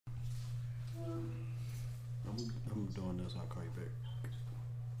we're doing this. I'll call you back.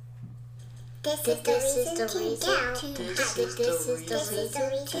 This is the reason to doubt. This is the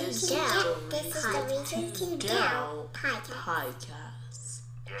reason to doubt podcast.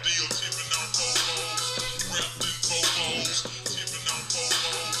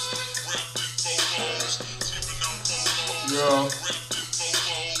 Yeah.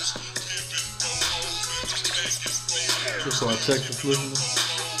 Just for our Texas listeners.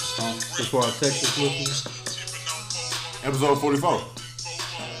 Just for our Texas listeners. Episode 44.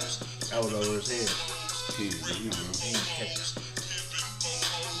 I was over his head.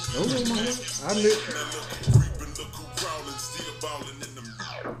 No, I knew.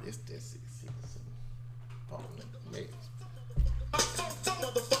 It's this.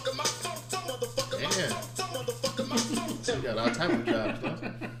 Yeah. You got all type of jobs, huh?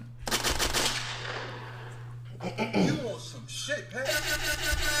 You want some shit, Pat?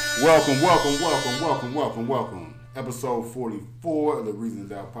 Welcome. Episode 44 of the Reason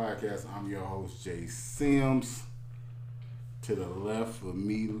Doubt Podcast. I'm your host, Jay Sims. To the left of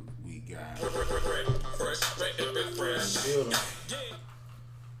me, we got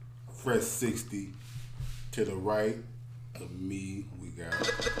Fresh 60. To the right of me, we got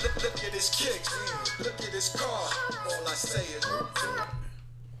Look at his kicks. Look at his car. All I say is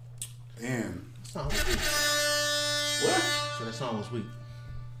and Song was weak. what? So that song was weak.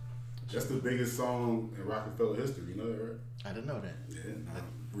 That's the biggest song in Rockefeller history. You know that, right? I didn't know that. Yeah.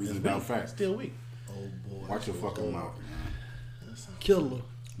 Reason Doubt Facts. Still weak. Oh boy. Watch your fucking mouth, man. Killer.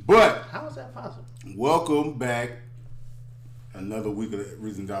 But How is that possible? welcome back. Another week of the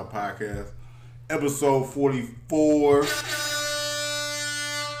Reason Doubt Podcast. Episode 44.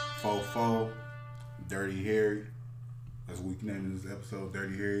 Fofo. Dirty Harry. That's what we named this episode,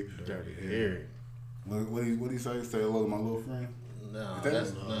 Dirty Harry. Dirty Harry. What do you say? Say hello to my little friend? No,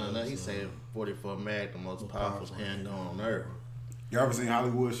 That's- no. He said 44 Mag, the most powerful handgun on earth. You ever seen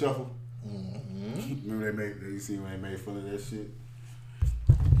Hollywood Shuffle? Mm-hmm. Remember you seen when they made fun of that shit?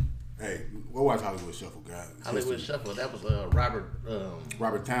 Hey, go watch Hollywood Shuffle, guys. Hollywood Shuffle. That was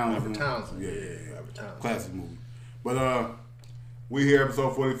Robert Townsend. Townsend. Yeah. Robert Townsend. Classic movie. But we here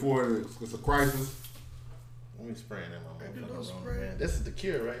episode 44. It's a crisis. Let me spray in my motherfucking room, man. This is the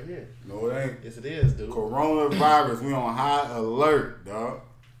cure right here. No, it ain't. Yes, it is, dude. Coronavirus. We on high alert, dog.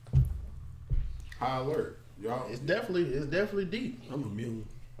 High alert, y'all. It's definitely deep. I'm immune.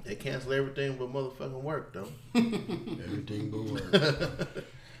 They cancel everything but motherfucking work, though. Everything but work.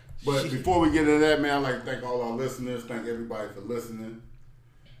 But before we get into that, man, I'd like to thank all our listeners. Thank everybody for listening.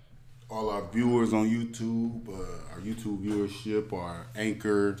 All our viewers on YouTube, our YouTube viewership, our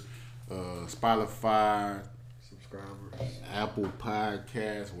Anchor, Spotify, Subscribers. Apple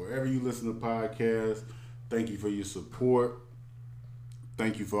Podcasts, wherever you listen to podcasts. Thank you for your support.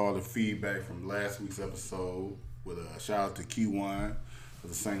 Thank you for all the feedback from last week's episode. With a shout out to Q1 of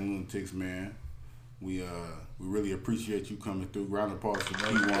the St. Lunatics, man. We really appreciate you coming through. Round of applause for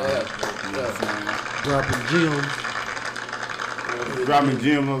Q1. You know what Dropping gems. I'm saying? Dropping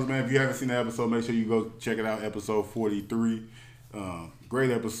gems, man. If you haven't seen the episode, make sure you go check it out. Episode 43.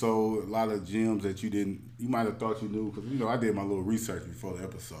 Great episode. A lot of gems that you might have thought you knew. Because, I did my little research before the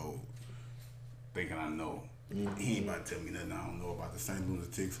episode. Thinking I know. He ain't about to tell me nothing I don't know about the St.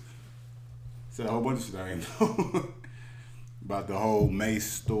 Lunatics. Said a whole bunch of shit I ain't know. About the whole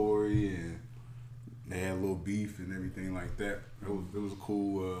Mace story, and they had a little beef and everything like that. It was a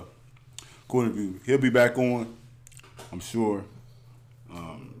cool interview. He'll be back on, I'm sure.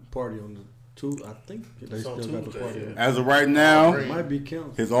 Party on the Tuesday. I think they It's on still got the Tuesday, party. yeah. As of right now, It might be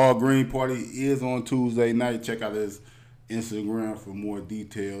canceled. his All Green party is on Tuesday night. Check out his Instagram for more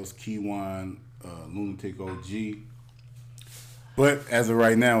details. Keywan Lunatic OG. But as of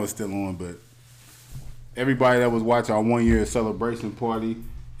right now, it's still on. But everybody that was watching our 1 year celebration party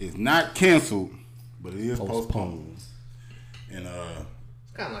is not canceled, but it is postponed. And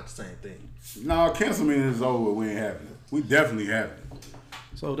It's kind of like the same thing. no, cancelment is over. We ain't having it. We definitely having it.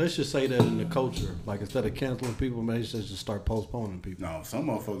 So they should say that in the culture. Like instead of canceling people, maybe they should just start postponing people. No, some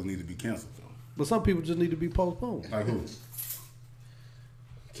motherfuckers need to be canceled though. But some people just need to be postponed. Like who?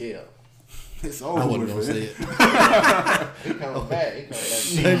 Kill. It's over. I wasn't with gonna it. say it. He comes back. They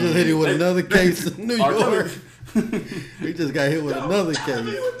just hit him with another case in New York. He just got hit with another case.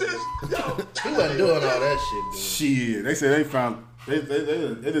 He wasn't doing all that shit, dude. Shit, they said they found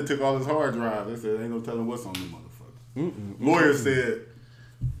they just took all his hard drive. They said they ain't no telling what's on them motherfuckers. Lawyer said,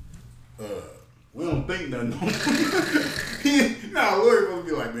 we don't think nothing. Lawyer supposed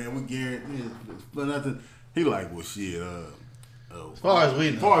to be like, man, we guarantee but nothing. He like, well, shit. As far as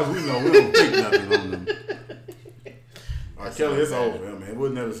we know, we don't think nothing on them. R. Kelly, it's over, man.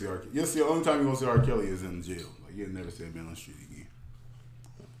 We'll never see R. Kelly. You'll see. The only time you're gonna see R. Kelly is in jail. Like you'll never see him on the street again.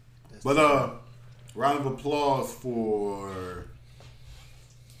 But round of applause for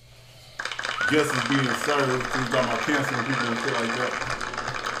justice being served. We talking about canceling people and shit like that.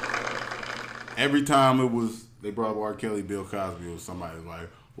 Every time they brought up R. Kelly, Bill Cosby, or somebody was like,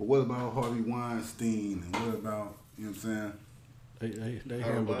 well, what about Harvey Weinstein? And what about, you know what I'm saying? They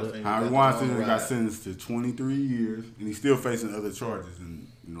handled it. Harvey Weinstein got sentenced to 23 years, and he's still facing other charges in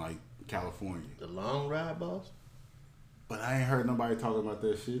like California. The long ride, boss. But I ain't heard nobody talking about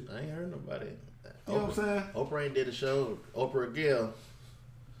that shit. I ain't heard nobody. You know what I'm saying? Oprah ain't did a show. Oprah Gill.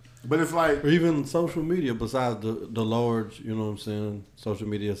 But it's like, Or even social media besides the large, you know what I'm saying, social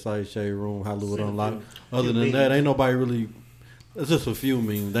media sites, Shade Room, Hollywood Unlocked. Other than that, ain't nobody really. It's just a few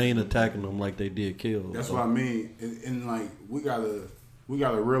memes. They ain't attacking them like they did Kill. that's what I mean. And like we gotta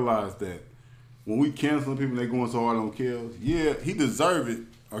realize that when we cancel people, they going so hard on Kills. Yeah, he deserve it.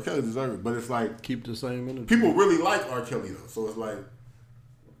 R. Kelly deserve it. But it's like Keep the same energy. people really like R. Kelly though, so it's like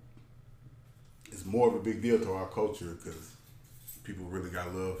it's more of a big deal to our culture because people really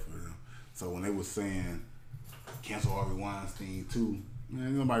got love for them. So when they was saying cancel Harvey Weinstein too,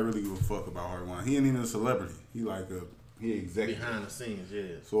 man, nobody really give a fuck about Harvey Weinstein. He ain't even a celebrity. He executive Behind the scenes,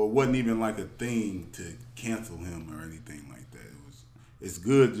 yeah. So it wasn't even like a thing to cancel him or anything like that. It's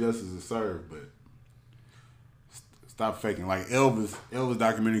good justice is served, but stop faking. Like Elvis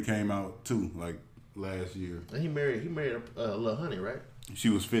documentary came out too, like last year. And he married Lil Honey, right? She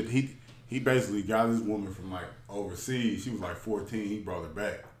was 50. He basically got this woman from like overseas. She was like 14. He brought her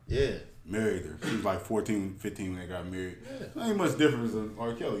back. Yeah. Married her. She was like 14, 15 when they got married. Yeah. Ain't much difference than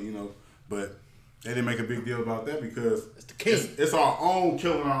R. Kelly, you know. But they didn't make a big deal about that because it's the king. It's our own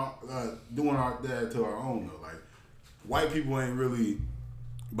killing our doing that to our own though. Like white people ain't really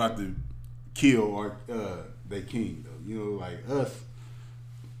about to kill their king though. You know, like us,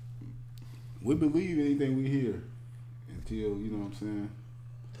 we believe anything we hear until you know what I'm saying.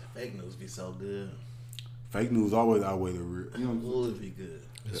 Fake news be so good. Fake news always outweigh the real. You know, always be good.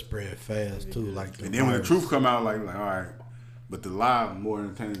 It spread fast too, like. And then when the truth come out, like all right, but the lie more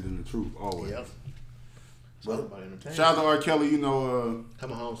entertaining than the truth always. Yep. But shout out to R. Kelly. You know,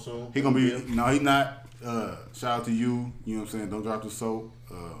 coming home soon. He gonna be. No, he not. Shout out to you. You know what I'm saying. Don't drop the soap.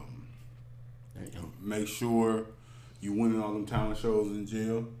 Make sure you winning all them talent shows in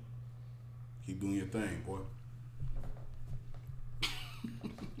jail. Keep doing your thing, boy.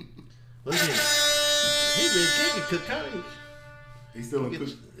 Look at him. He been kicking Cook County. He's still in Cook.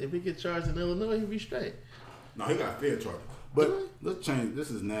 If he get charged in Illinois, he'll be straight. No, he got fair charges. But let's change.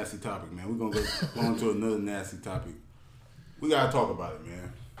 This is a nasty topic, man. We're gonna go on to another nasty topic. We gotta talk about it,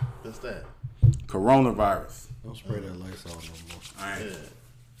 man. What's that? Coronavirus. Don't spray that Lysol no more.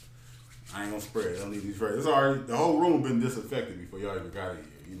 I ain't gonna spray it. I don't need these sprays. It's already the whole room been disinfected before y'all even got in here.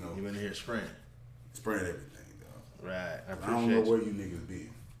 You know, you been here spraying everything, dog. Right. I don't know where you niggas been.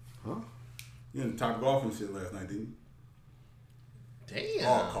 Huh? You in the Top Golf and shit last night, didn't you? Damn.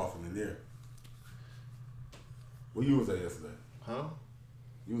 All coughing in there. Where you was at yesterday? Huh?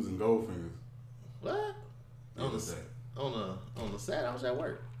 You was in Goldfingers. What? On the set, I was at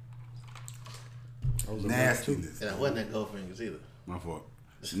work. I was nastiness. And I wasn't at Goldfingers either. My fault.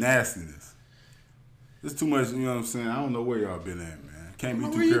 Nastiness. It's too much, you know what I'm saying? I don't know where y'all been at, man. Can't be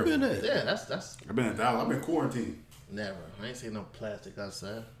too where careful. You been at? Yeah, that's. I've been at Dallas. I've been quarantined. Never. I ain't seen no plastic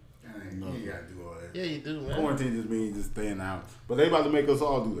outside. You ain't gotta do all that. Yeah, you do, man. Quarantine just means just staying out. But they about to make us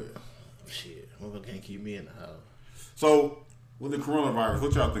all do that. Shit, motherfucker can't keep me in the house. So, with the coronavirus,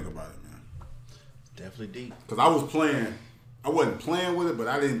 what y'all think about it, man? Definitely deep. Because I wasn't playing with it, but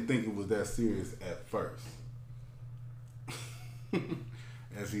I didn't think it was that serious at first.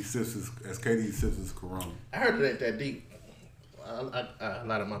 as KD sips his Corona. I heard it ain't that deep. A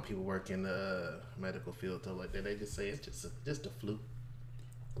lot of my people work in the medical field, stuff like that. They just say it's just a flu.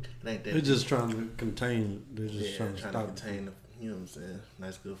 It ain't that. They're just trying to contain. They're just trying to trying stop. to contain the, you know what I'm saying?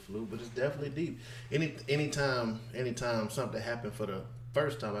 Nice good flu, but it's definitely deep. Anytime something happened for the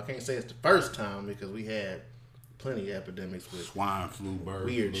first time, I can't say it's the first time because we had plenty of epidemics with swine flu, bird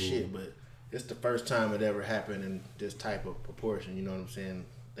weird flu. shit, but it's the first time it ever happened in this type of proportion. You know what I'm saying?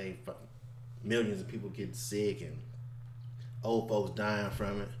 Millions of people get sick and old folks dying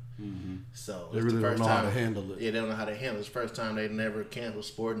from it. Mm-hmm. So they really don't know how to handle it. Yeah, they don't know how to handle it. It's the first time they never canceled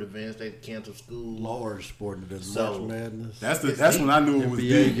sporting events. They canceled school. Large sporting events. So, March Madness. That's when I knew it was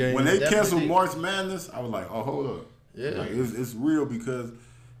deep. Game. When they canceled March Madness, I was like, oh, hold up. Yeah. Like, it's real because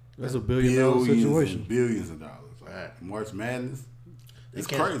that's $1 billion situation. Billions of dollars. Like, right. March Madness. It's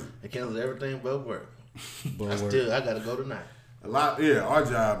crazy. Crazy. They canceled everything but work. I gotta go tonight. Our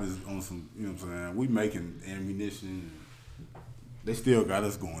job is on some, you know what I'm saying? We making ammunition. They still got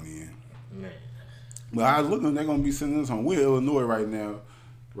us going in. Man. But I was looking, they're gonna be sending us home. We're in Illinois right now,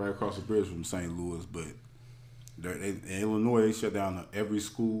 right across the bridge from St. Louis. But in Illinois, they shut down every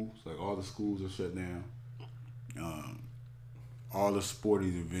school. Like all the schools are shut down. All the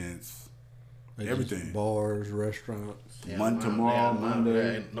sporting events, They everything. just bars, restaurants. Yeah, Tomorrow,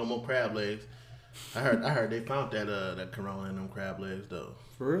 Monday. No more crab legs. I heard they found that corona in them crab legs though.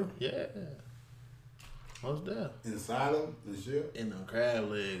 For real? Yeah. Most there. Inside them and shit. In them crab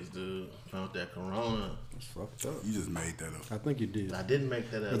legs, dude. Found that corona. That's fucked up. You just made that up. I think you did. I didn't make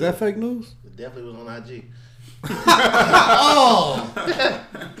that up. Is that fake news? It definitely was on IG. Oh!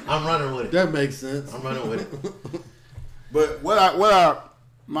 I'm running with it. That makes sense. I'm running with it. But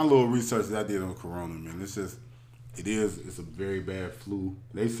my little research that I did on corona, man, it's a very bad flu.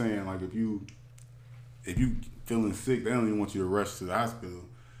 They saying like if you feeling sick, they don't even want you to rush to the hospital.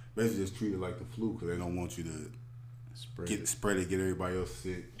 Basically, just treat it like the flu because they don't want you to spread it, get everybody else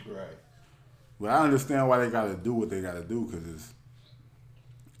sick. Right. But I understand why they got to do what they got to do because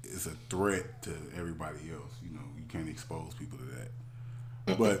it's a threat to everybody else. You know, you can't expose people to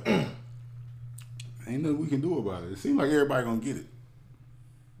that. But ain't nothing we can do about it. It seems like everybody gonna get it.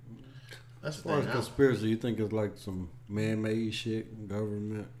 That's As the far thing. as conspiracy, you think it's like some man-made shit,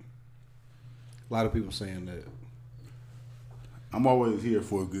 government? A lot of people saying that. I'm always here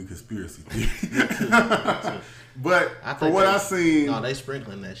for a good conspiracy theory. But I from what I've seen, no, they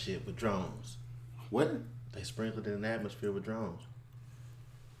sprinkling that shit with drones. what? They sprinkled it in the atmosphere with drones.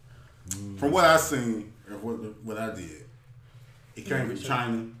 From what I've seen, or what I did, it came from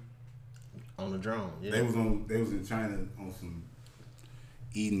China. On the drone, yeah. They was in China on some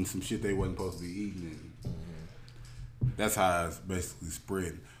eating some shit they wasn't supposed to be eating, and that's how it's basically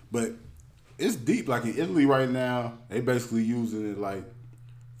spreading. But it's deep. Like in Italy right now, they basically using it like.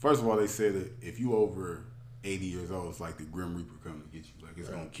 First of all, they said that if you over 80 years old, it's like the Grim Reaper coming to get you. Like it's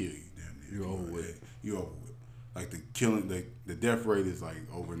gonna kill you. Damn near. You over with. You over with. Like the death rate is like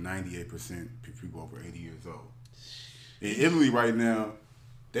over 98% people over 80 years old. In Italy right now,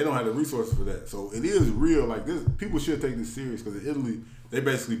 they don't have the resources for that. So it is real. Like this, people should take this serious because in Italy, they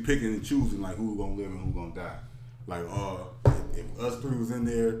basically picking and choosing like who's gonna live and who's gonna die. Like, if us three was in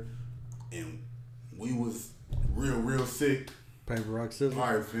there and we was real sick. Paper, rock, scissors.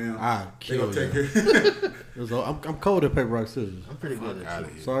 All right, fam. I They gonna kill take you. it. I'm cold at paper, rock, scissors. I'm pretty good at Outta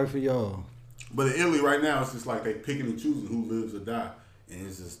it. here. Sorry for y'all. But in Italy right now, it's just like they picking and choosing who lives or die, and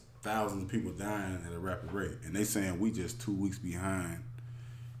it's just thousands of people dying at a rapid rate. And they saying we just 2 weeks behind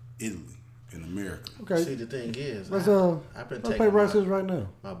Italy in America. Okay. See, the thing is, Let's I've been let's taking paper, rock, scissors right now.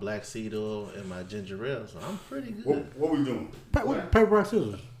 my black seed oil and my ginger ale, so I'm pretty good. What we doing? Paper, rock,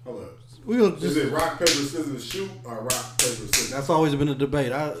 scissors. Hold up. We'll Is just, it rock, paper, scissors, shoot, or rock, paper, scissors? that's always been a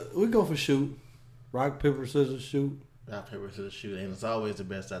debate. We go for shoot. Rock, paper, scissors, shoot. Rock, paper, scissors, shoot, and it's always the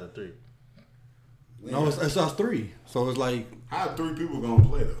best out of three. No, it's us three. So it's like How 3 people gonna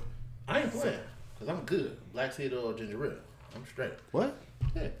play though? I ain't playing, because I'm good. Black seed oil, ginger ale. I'm straight. what?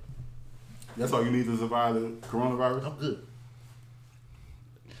 Yeah, That's all you need to survive the coronavirus. I'm good.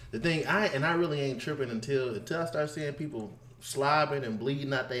 The thing, I really ain't tripping until I start seeing people slobbing and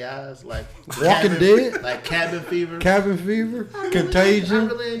bleeding out their eyes like Walking Dead? like cabin fever. Cabin fever, I contagion.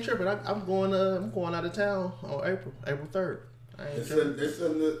 really ain't tripping. I'm going out of town on April 3rd. I ain't tripping. They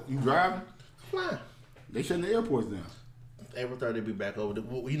shutting you driving? Flying. They shutting the airports down. April 3rd, they'll be back over.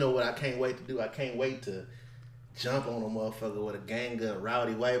 You know what I can't wait to do? I can't wait to jump on a motherfucker with a gang of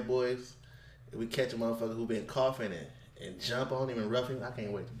rowdy white boys. If we catch a motherfucker who been coughing and jump on him and rough him, I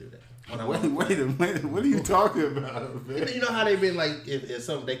can't wait to do that. Wait a minute. What are you talking about, man? You know how they been like if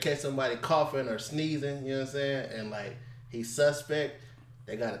they catch somebody coughing or sneezing, you know what I'm saying, and like he's suspect,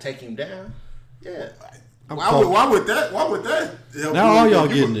 they gotta take him down. Yeah. Why would that help? Now all y'all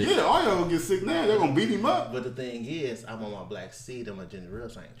people- getting it. Yeah, all y'all gonna get sick now. They're gonna beat him up. But the thing is, I'm on my black seed and my ginger ale,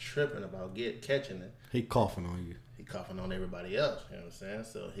 so I ain't tripping about catching it. He coughing on you. He coughing on everybody else, you know what I'm saying?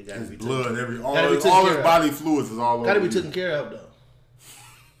 So he gotta His be blood, taken, all gotta be his taken care of. body fluids is all over. Gotta be you. taken care of though.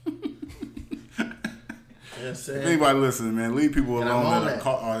 You know what I'm If saying? anybody listening, man, leave people And I'm alone on that that.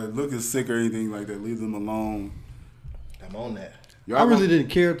 are looking sick or anything like that. Leave them alone. I'm on that. Y'all I really gonna- didn't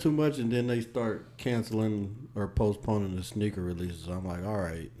care too much, and then they start canceling or postponing the sneaker releases. I'm like, all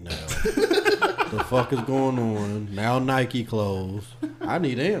right, now the fuck is going on? Now Nike closed. I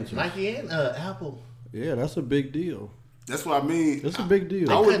need answers. Nike and Apple. Yeah, that's a big deal. That's what I mean. That's a big deal.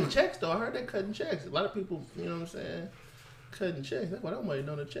 They cutting checks though. I heard they cutting checks. A lot of people, you know what I'm saying, cutting checks. That's what I'm waiting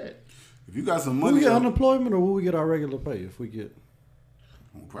on the check. If you got some Will we money, get unemployment or will we get our regular pay if we get?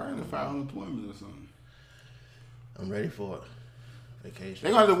 probably to file unemployment or something. I'm ready for it. Vacation.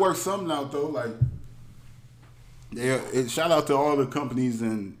 They gonna have to work something out though. Like Shout out to all the companies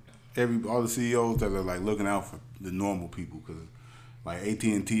and all the CEOs that are like looking out for the normal people, because like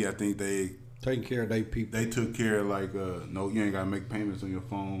AT&T, I think they taking care of their people. They took care of like no, you ain't gotta make payments on your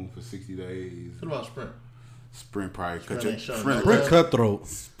phone for 60 days. What about Sprint? Sprint probably Sprint cutthroat.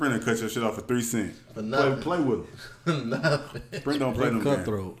 Sprint will cut your shit off for 3 cents. For nothing. Play with them. Nothing. Sprint don't play them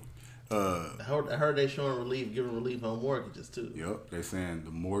cutthroat. I heard they showing relief, giving relief on mortgages too. Yep, they saying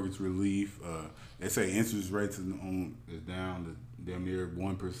the mortgage relief. They say interest rates is down to damn near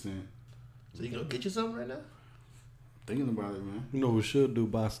 1%. So you gonna get you something right now? Thinking about it, man. You know what we should do?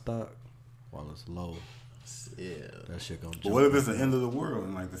 Buy stock while it's low. Yeah, that shit gonna. But what if it's the end of the world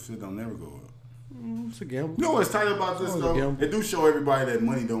and like the shit don't never go up? It's a gamble. You know what's tight about this though? It do show everybody that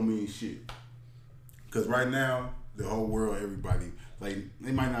money don't mean shit. Cause right now the whole world, everybody. Like,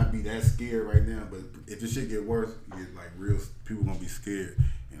 they might not be that scared right now, but if the shit get worse, you get like real people gonna be scared.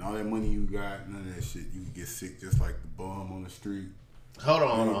 And all that money you got, none of that shit, you can get sick just like the bum on the street. Hold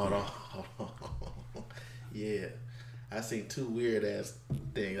on. Yeah. I seen 2 weird ass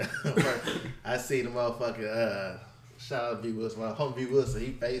things. I seen the motherfucker, shout out to B. Wilson, my homie B. Wilson,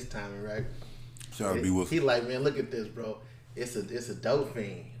 he FaceTiming, right? Shout out to B. Wilson. He like, man, look at this, bro. It's a dope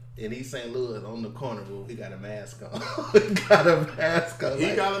fiend. In East St. Louis, on the corner, bro, he got a mask on. He got a mask on.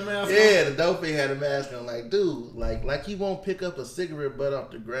 He got a mask on? Yeah, the dope fiend had a mask on. Like, dude, like he won't pick up a cigarette butt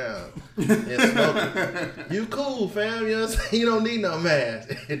off the ground and smoke it. You cool, fam. You know what I'm saying? You don't need no mask.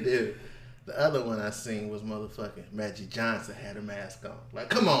 Dude, the other one I seen was motherfucking Magic Johnson had a mask on. Like,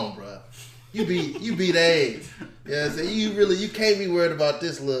 come on, bro. You beat AIDS. You know what I'm saying? You can't be worried about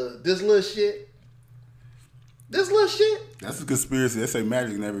this little shit. This little shit? That's a conspiracy. They say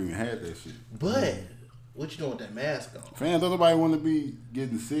Magic never even had that shit. But what you doing with that mask on? Fans, don't nobody want to be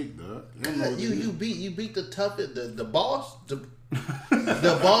getting sick, dog. You beat the toughest, the boss, the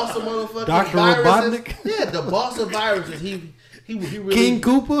boss of motherfucking Dr. viruses. Robotnik? Yeah, the boss of viruses. He really, King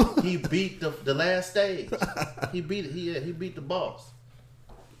Koopa? He beat the last stage. He beat the boss.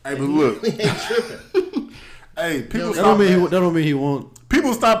 Hey, but look, he ain't tripping. Hey, people that don't mean he won't.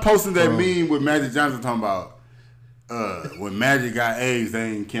 People stop posting that meme with Magic Johnson talking about when Magic got AIDS, they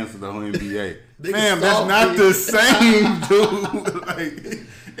ain't canceled the whole NBA. Fam, that's not the same, dude. Like,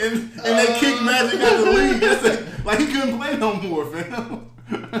 and they kicked Magic out of the league. Like, he couldn't play no more, fam.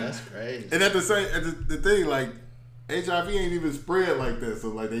 That's crazy. And at the thing, like, HIV ain't even spread like that. So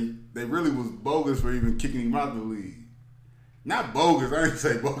like they really was bogus for even kicking him out of the league. Not bogus, I didn't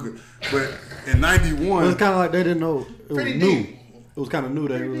say bogus, but in '91, it was kind of like they didn't know. It was Pretty new. deep. It was kind of new.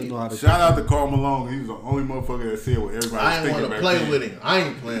 They didn't really know how to. Shout out to Karl Malone. He was the only motherfucker that said what everybody I was ain't thinking want to back play then. with him. I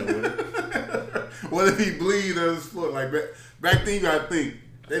ain't playing with him. What if he bleed on his foot? Like back then, you gotta think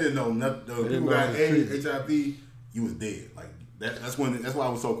they didn't know nothing. People got AIDS, HIV, you was dead. Like that's why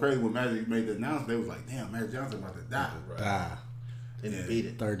it was so crazy when Magic made the announcement. They was like, "Damn, Magic Johnson about to die." Die. Then he beat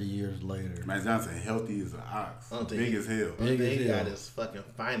it. 30 years later. Magic Johnson healthy as an ox, big as hell. Only thing he got is fucking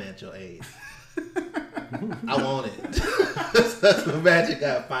financial aid. I want it. That's what Magic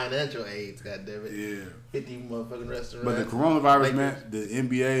got, financial aids, goddammit. Yeah. 50 motherfucking restaurants. But the coronavirus, man, the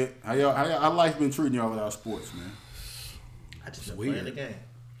NBA, how life been treating y'all without sports, man? I just been weird. playing the game.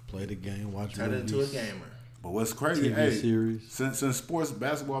 Play the game, watch Turn it movies. into a gamer. But what's crazy, TV series. Since sports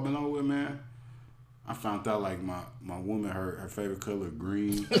basketball been over with, man, I found out like my woman, her favorite color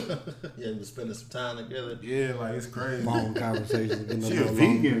green. Yeah, been spending some time together. Yeah, like it's crazy. Long conversations. She a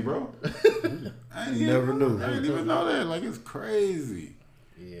vegan, bro. I ain't Never knew. I didn't even know that. Like it's crazy.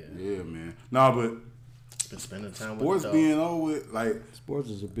 Yeah. Yeah, man. No, but Been spending time sports with being over with, like Sports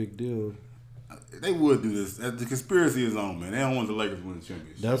is a big deal. they would do this. The conspiracy is on, man. They don't want the Lakers to win the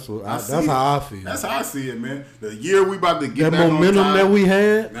championship. That's what. I That's see how it. I feel. That's how I see it, man. The year we about to get That back momentum on top, that we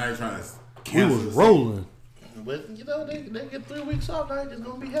had, now you're trying to we cancel was the rolling. But you know, they get 3 weeks off. Now they're just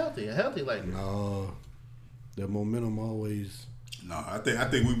gonna be healthy like that. No, that momentum always. No, I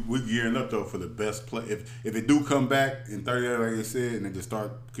think we're gearing up though for the best play. If it do come back in 30 days, like they said, and they just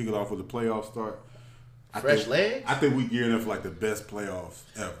start kick it off with the playoff start. Fresh legs? I think we gearing up for like the best playoffs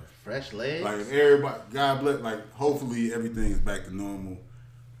ever. Fresh legs. Like if everybody, God bless. Like hopefully everything is back to normal,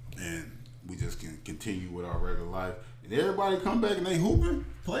 and we just can continue with our regular life. And everybody come back and they hooping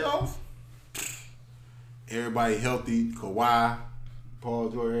playoffs. Everybody healthy. Kawhi, Paul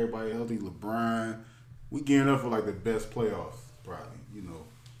George, everybody healthy. LeBron. We gearing up for like the best playoffs, probably. You know,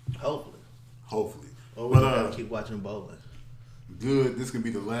 hopefully. Or we gotta keep watching bowling. Good. This could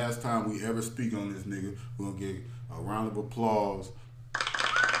be the last time we ever speak on this nigga. We're gonna get a round of applause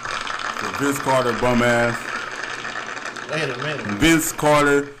for Vince Carter, bum ass. Wait a minute. Vince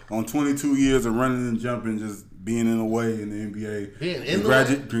Carter on 22 years of running and jumping, just being in the way in the NBA. Being in the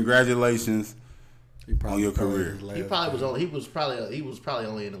way? Congratulations. on your career? He was probably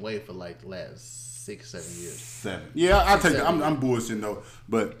only in the way for like the last 6-7 years. 7. Yeah, I take that. I'm bullshitting though,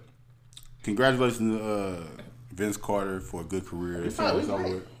 but congratulations to Vince Carter for a good career.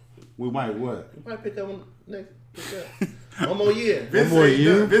 We might what? We might pick up next. One more year. Vince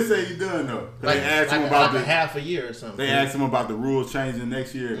said you done though. Like, they asked him about half a year or something. They asked him about the rules changing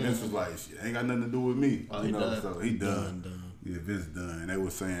next year. Vince was like, "Shit, ain't got nothing to do with me." Oh, he done. So he done. Yeah, Vince done. And they were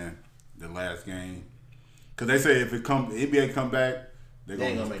saying the last game because they say if NBA come back, they're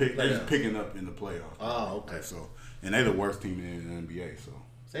just picking up in the playoffs. Oh, okay. So and they the worst team in the NBA. So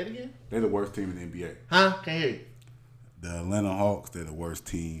say it again. They the worst team in the NBA. Huh? Can't hear you. The Atlanta Hawks, they're the worst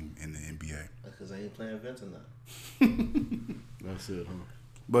team in the NBA. Because they ain't playing Vince enough. That's it, huh?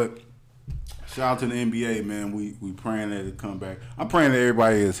 But shout out to the NBA, man. We praying that it come back. I'm praying that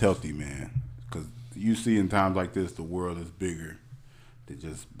everybody is healthy, man. Because you see in times like this, the world is bigger than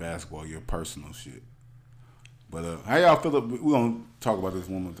just basketball, your personal shit. But how y'all feel? We're going to talk about this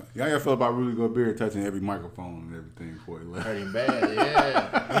one more time. How y'all feel about Rudy Gobert touching every microphone and everything before he left? Hurt him bad,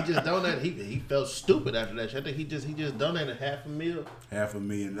 yeah. He just donated. He felt stupid after that shit. I think he just donated $500,000.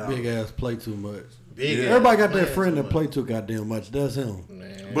 $500,000. Big ass play too much. Big ass Everybody got that playing friend too that play too goddamn much. That's him.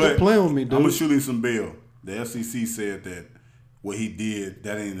 Man. But playing with me, dude. I'm going to shoot him some bail. The FCC said that what he did,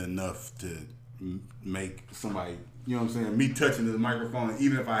 that ain't enough to make somebody, you know what I'm saying, me touching the microphone,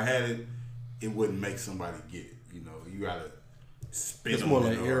 even if I had it, it wouldn't make somebody get it. You know, you got to spit it's on more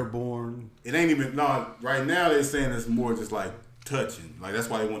it. like airborne. It ain't even, no, right now they're saying it's more just like touching. Like, that's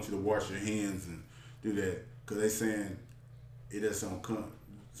why they want you to wash your hands and do that. Because they saying it doesn't come,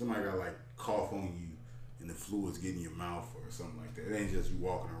 somebody got like cough on you and the fluid's getting in your mouth or something like that. It ain't just you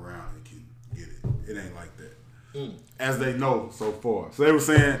walking around and can get it. It ain't like that. As they know so far. So they were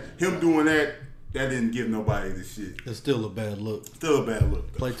saying him doing that didn't give nobody the shit. It's still a bad look. Still a bad look,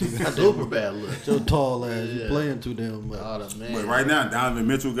 though. Play too goddamn Super bad look. So tall ass. You playing too damn much. Oh, man. But right now, Donovan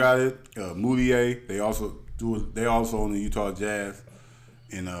Mitchell got it. Moutier, they also on the Utah Jazz,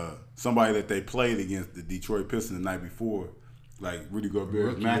 and somebody that they played against the Detroit Pistons the night before, like Rudy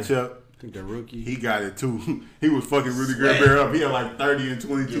Gobert's matchup. I think that rookie. He got it too. He was fucking Rudy Gobert up. He had like 30 and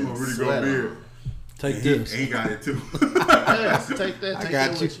 22 on Rudy Gobert. Take this. He got it too. Yes, take that. I Take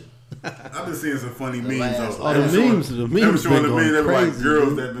got that you. with you. I've been seeing some funny memes. Oh, the memes They were showing been the going memes. They were like crazy, girls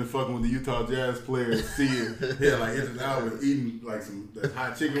dude. that been fucking with the Utah Jazz players. Seeing, yeah, like in and out with eating like some that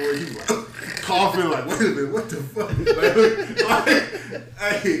hot chicken wing. He was like coughing. Like, wait a minute, what the fuck?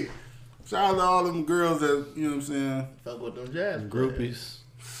 Like, hey, shout out to all them girls that, you know what I'm saying. Fuck with them Jazz Groupies.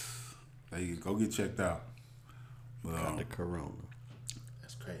 Hey, go get checked out. But, Got the corona.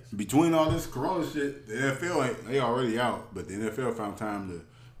 That's crazy. between all this corona shit, the NFL they already out, but the NFL found time to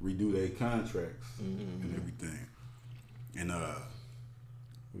redo their contracts and everything. And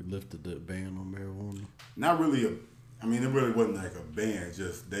We lifted the ban on marijuana. not really it really wasn't like a ban,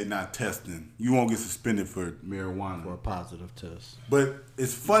 just they not testing. You won't get suspended for marijuana. For a positive test. But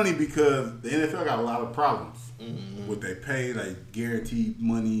it's funny because the NFL got a lot of problems with they pay, like guaranteed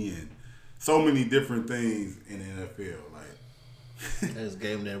money and so many different things in the NFL. Like They just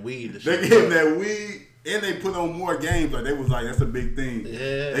gave him that weed. they gave them that weed and they put on more games. Like they was like, that's a big thing.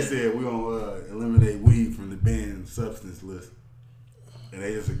 Yeah. They said we're gonna eliminate weed from the banned substance list. And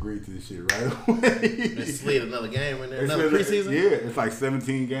they just agreed to this shit right away. They slid another game in there. They Another said that- preseason? Yeah, it's like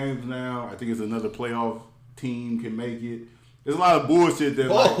 17 games now. I think it's another playoff team can make it. There's a lot of bullshit that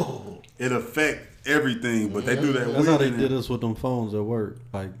like, it affect everything, but they do that. That's how they weird- did us with them phones at work.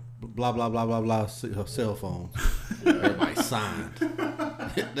 Like, blah, blah, blah, blah, blah, cell phones. Everybody signed.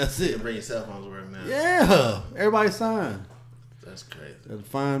 That's You it. bring your cell phones to work now. Yeah. Everybody signed. That's crazy. That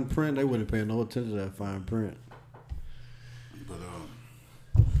fine print, they wouldn't pay no attention to that fine print. But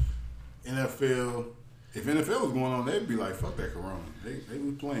NFL, if NFL was going on, they'd be like, fuck that corona. They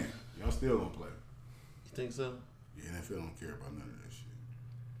was playing. Y'all still don't play. You think so? The NFL don't care about none of that shit.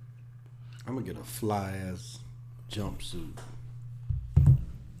 I'm going to get a fly ass jumpsuit.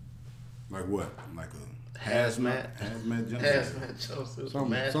 Like what? Like a Hazmat. hazmat jumpsuit? Hazmat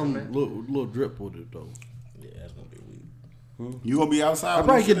jumpsuit. Some little drip with it, though. Yeah, that's going to be weak. You gonna be outside? I'll when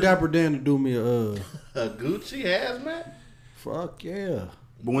probably this get shit- Dapper Dan to do me a, A Gucci hazmat? fuck yeah.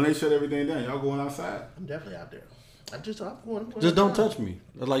 But when they shut everything down, y'all going outside? I'm definitely out there. I'm going Just don't touch me.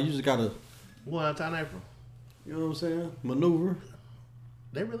 Like, you just got to, I'm going out of town in April. you know what I'm saying? Maneuver.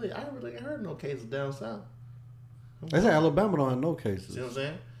 I really ain't heard no cases down south. They say Alabama don't have no cases. See what I'm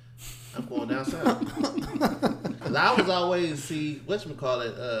saying? I'm going down south. Cause I was always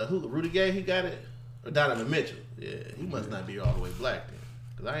whatchamacallit, who Rudy Gay, he got it? Or Donovan Mitchell. Yeah, he must not be all the way black then.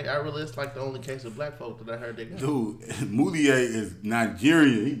 Cause I really, it's like the only case of black folk that I heard they got. Dude, Moutier is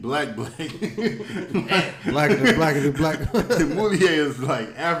Nigerian. He black. Black and black. Moutier is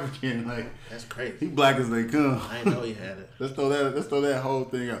like African. Like That's crazy. he black as they come. I didn't know he had it. Let's throw that whole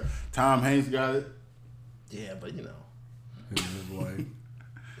thing out. Tom Hanks got it. Yeah, but you know, And his wife.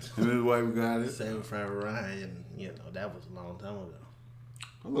 And his wife got it. Saving Private Ryan, and you know that was a long time ago.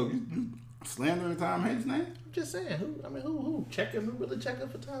 Oh, look, you slandering Tom Hanks' name? I'm just saying, who checking? Who really checking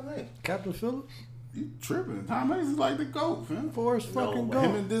for Tom Hanks? Captain Phillips? You tripping? Tom Hanks is like the GOAT, fam. Forrest No fucking way. GOAT.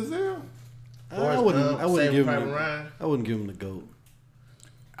 Him and Denzel. I wouldn't give him Private the, Ryan. I wouldn't give him the GOAT.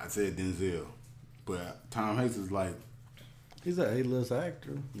 I said Denzel, but Tom Hanks is like He's an A-list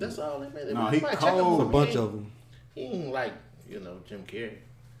actor. That's all they made. No, They he might check cold. him A for bunch me. of them. He ain't like Jim Carrey.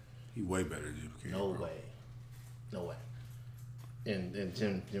 he way better than Jim Carrey. No bro. way, no way. And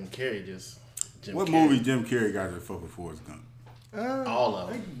Jim Carrey just. What movie Jim Carrey got to fuck with Forrest Gump? All of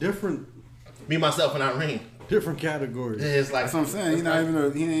them. Like different Me, myself, and Irene. categories. It's like That's what I'm saying. He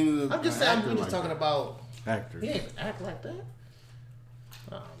ain't even. I'm just saying. We're just talking about. Actors. He ain't act like that.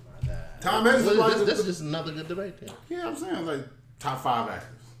 Oh my god. Tom Hanks is like This is just another good debate. Then. Yeah, I'm saying like top 5 actors.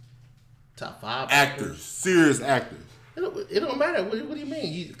 Top 5 Actors, serious actors. It don't matter. What do you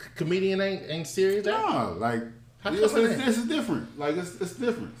mean? Comedian ain't serious? No, like How it's come it ain't? different. Like it's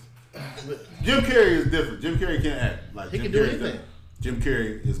different. Jim Carrey is different. Jim Carrey can't act. Like He Jim can do Carrey's anything. different. Jim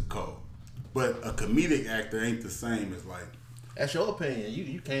Carrey is cold, but a comedic actor ain't the same as like. That's your opinion.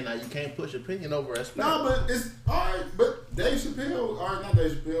 You can't push opinion over respect. No, but it's all right. But Dave Chappelle, all right, not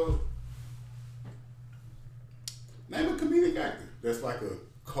Dave Chappelle. Name a comedic actor that's like a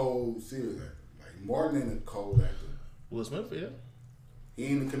cold, serious actor. Like Martin ain't a cold actor. Will Smith, yeah. He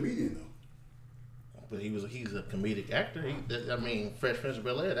ain't a comedian though. But he's a comedic actor. Fresh Prince of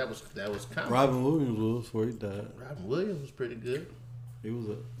Bel-Air, that was comedy. Robin Williams was before he died. Robin Williams was pretty good. He was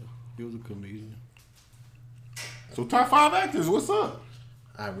a comedian. So top 5 actors, what's up?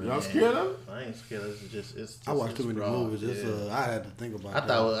 I really Y'all ain't. scared of it? I ain't scared. It's just I watched too many broad, movies. yeah. I had to think about I that.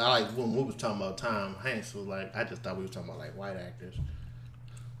 thought I like when we was talking about Tom Hanks was like I just thought we was talking about like white actors.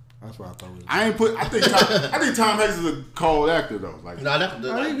 That's what I thought. I think Tom Hanks is a cold actor though. Like, No, that's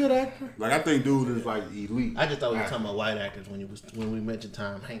Are you a good actor? like I think dude is like elite. I just thought we were talking about white actors when we mentioned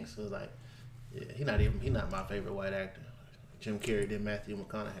Tom Hanks. It was like, yeah, he not my favorite white actor. Jim Carrey, then Matthew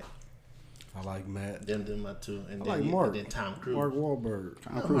McConaughey. I like Matt. Them my two, and I then like Mark. and then Tom Cruise. Mark Wahlberg.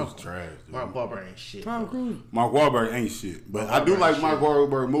 Tom Cruise is trash. Dude. Mark Wahlberg ain't shit. Tom Cruise. Mark Wahlberg ain't shit, but I do Wahlberg like ain't Mark shit.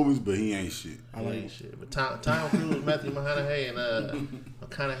 Wahlberg movies, but he ain't shit. He ain't shit. But Tom Cruise, Matthew McConaughey,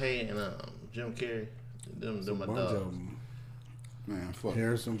 and Jim Carrey, them my Bunch dogs. of them. Man, fuck.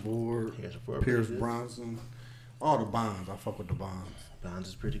 Harrison Ford. Harrison Ford Pierce pretty good. Bronson. All the Bonds. I fuck with the Bonds. Bonds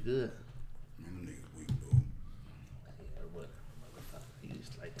is pretty good. Man, them niggas weak, dude. Yeah, but he's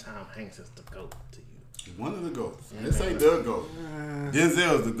like Tom Hanks is the GOAT to you. One of the goats. Yeah, This man. ain't the goat.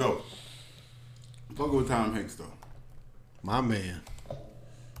 Denzel's the goat. Fuck with Tom Hanks though. My man.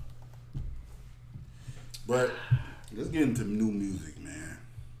 But let's get into new music, man.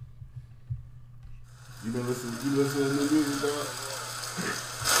 You listen to new music, dog?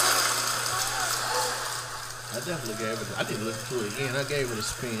 I definitely gave it. I didn't listen to it again. I gave it a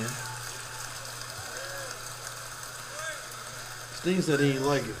spin. Sting said he didn't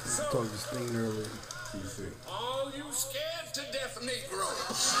like it. I talked to Sting earlier. You see. All you scared to death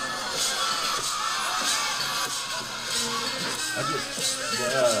Negroes. I just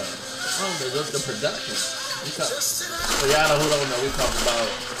the production. For y'all who don't know, we talking about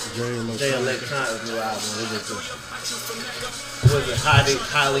Jay Electronica's new album. Was it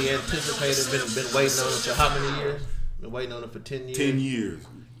highly anticipated? Been waiting on it for how many years? Been waiting on it for 10 years. 10 years.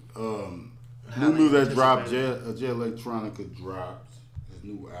 New Highly music that dropped. Jay anticipated. Electronica dropped his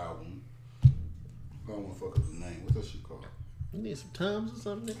new album. I don't want to fuck up the name. What's that shit called? You need some Tums or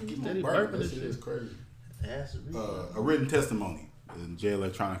something? You Come steady on, burping. burping That this shit shit. is crazy. Has to be. A Written Testimony, the Jay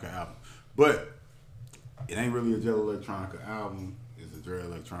Electronica album. But it ain't really a Jay Electronica album. It's a Jay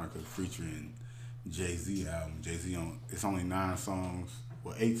Electronica featuring Jay-Z album. Jay-Z on, it's only 9 songs,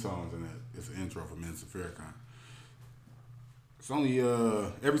 well 8 songs in it. It's an intro from Minister Farrakhan. It's only,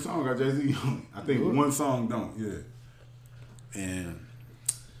 every song got Jay-Z on it. I think one song don't, yeah. And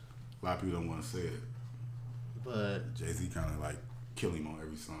a lot of people don't want to say it. But Jay-Z kind of like kill him on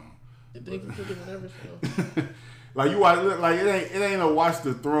every song. you think you could do everything? Like you watch, like it ain't a Watch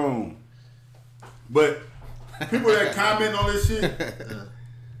the Throne, but people that comment on this shit,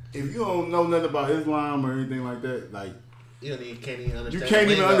 if you don't know nothing about Islam or anything like that, like You can't even understand. you can't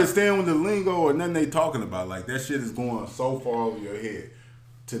the even lingo. understand what the lingo or nothing they talking about. Like that shit is going so far over your head.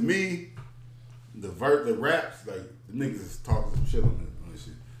 To me, the raps, like the niggas is talking some shit on this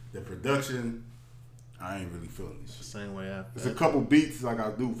shit. The production, I ain't really feeling this shit. Same way I. There's a couple beats like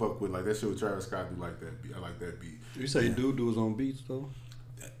I do fuck with, like that shit with Travis Scott. Do like that beat. I like that beat. You say dude do his own beats though?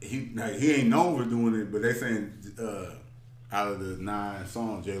 He ain't known for doing it, but they saying out of the 9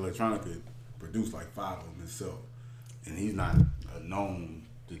 songs, Jay Electronica produced like 5 of them himself, and he's not known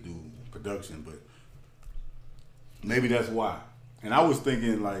to do production, but maybe that's why. And I was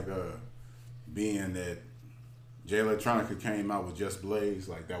thinking like being that Jay Electronica came out with Just Blaze,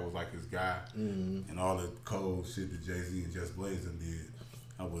 like that was like his guy, and all the cold shit that Jay-Z and Just Blaze them did.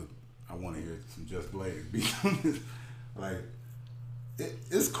 I want to hear some Just Blaze beats. Like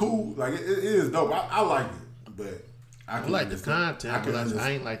it's cool, like it is dope. I like it, but I like the content, but I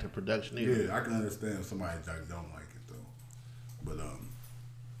ain't like the production either. Yeah, I can understand if somebody like don't like it though, but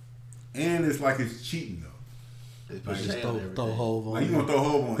and it's like it's cheating though. It's Like just just saying throw Hov on. Like you gonna throw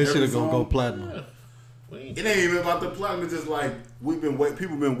Hov on This every shit gonna go song? platinum. It ain't even about the platinum. It's just like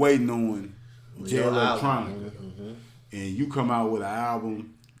people been waiting on Jay Your Electronica, album. and you come out with an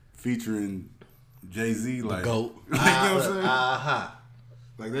album featuring Jay-Z, like GOAT. you know what I'm saying? Aha.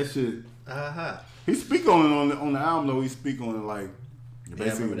 Like that shit. Aha. He speak on it on the album though. He speak on it like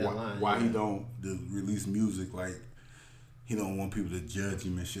basically remember that line, why he yeah. don't release music, like he don't want people to judge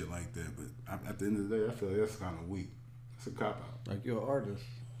him and shit like that. But at the end of the day, I feel like that's kind of weak. It's a cop out. Like you're an artist.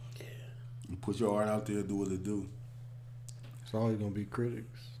 You put your art out there, do what it do. It's always gonna be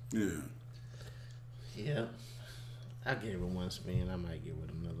critics. Yeah. Yeah. I gave it one spin. I might give it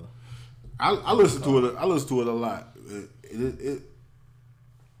another. I listen to it. I listen to it a lot.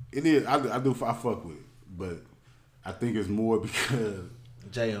 It is. I fuck with it, but I think it's more because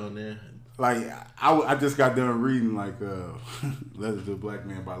Jay on there. like I just got done reading like Letters to a Black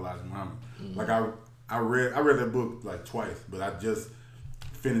Man by Elijah Muhammad. Like I read that book like twice, but I just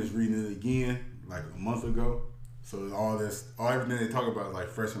finished reading it again like a month ago. So everything they talk about is like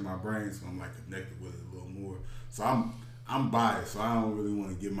fresh in my brain, so I'm like connected with it a little more. So I'm biased, so I don't really want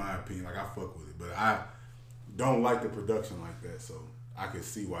to give my opinion. Like I fuck with it, but I don't like the production like that. So I could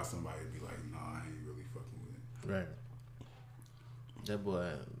see why somebody would be like, "No, I ain't really fucking with it." Right. That boy,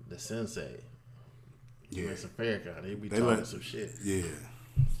 the sensei. Yeah. Mr. Farrakhan, they be They talking like- some shit. Yeah,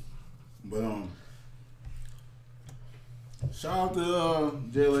 but shout out to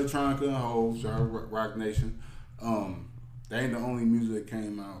Jay Electronica and Hov, shout out Rock Nation. They ain't the only music that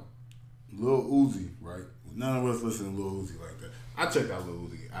came out. Lil Uzi, right? None of us listen to Lil Uzi like that. I checked out Lil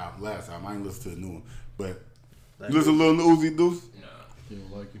Uzi album last time. I ain't listen to the new one, but you listen to Lil Uzi Deuce? You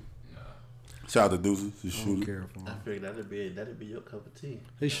don't like him? Shout out to Deuces, the I don't shooter. care for I him. figured that'd be your cup of tea.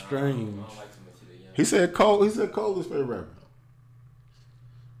 He's strange. I don't like too much of the young. He said Cole is his favorite rapper.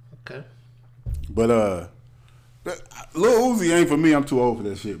 Okay. But Lil Uzi ain't for me. I'm too old for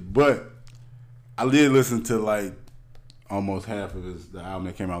that shit. But I did listen to like almost half of the album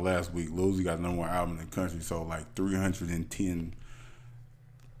that came out last week. Lil Uzi got the #1 album in the country, so like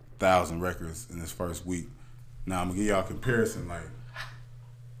 310,000 records in his first week. Now I'm gonna give y'all a comparison. Like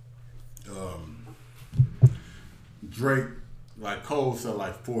Drake, like Cole sell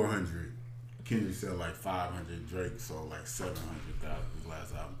like 400, Kendrick sell like 500, Drake sold like 700,000 his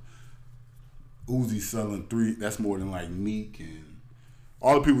last album. Uzi selling 3. That's more than like Meek and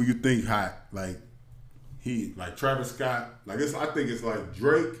all the people you think hot. Like he, like Travis Scott. Like I think it's like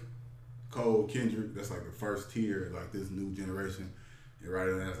Drake, Cole, Kendrick. That's like the first tier, like this new generation. And right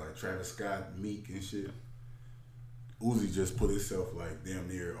in there, that's like Travis Scott, Meek and shit. Uzi just put himself like damn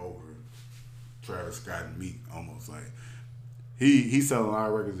near over Travis Scott and Meek almost. Like he's selling a lot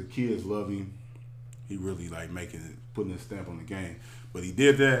of records. The kids love him. He really like putting his stamp on the game. But he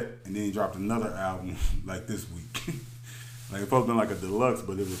did that, and then he dropped another album like this week. Like it's supposed to be like a deluxe,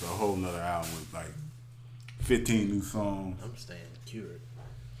 but it was a whole nother album with like 15 new songs. I'm staying cured.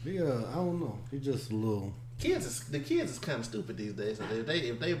 Yeah, I don't know. He just a little. The kids is kind of stupid these days. So if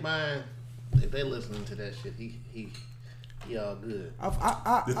they listening to that shit, he all good.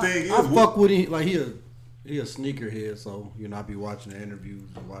 The thing is, I fuck with him. Like he a sneakerhead, so you know I be watching the interviews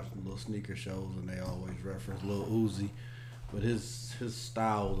and watching the little sneaker shows, and they always reference Lil Uzi, but his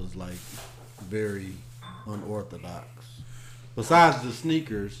style is like very unorthodox. Besides the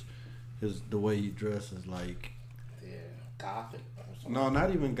sneakers, the way he dresses like Gothic. Or something. no,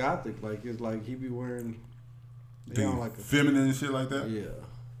 not even gothic. Like it's like he be wearing. They don't like a, feminine and shit like that. yeah.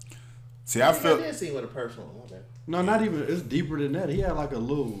 See, I felt did see him with a personal one. Okay. No, not even. It's deeper than that. He had like a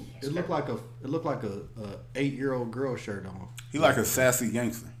little. It looked like a 8-year-old girl shirt on. he like a sassy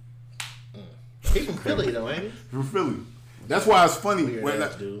gangster He from Philly though, ain't he? from Philly. That's why it's funny. Weird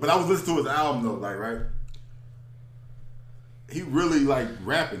ass dude. But I was listening to his album though, like right. He really like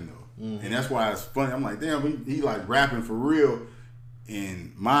rapping though, and that's why it's funny. I'm like, damn, he like rapping for real.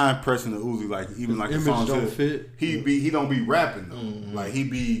 And my impression of Uzi, like even His like the image song don't said, fit. he don't be rapping though. Like he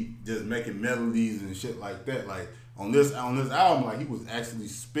be just making melodies and shit like that. Like on this album, like he was actually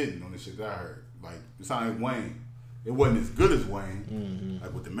spitting on the shit that I heard. Like it sounded like Wayne. It wasn't as good as Wayne,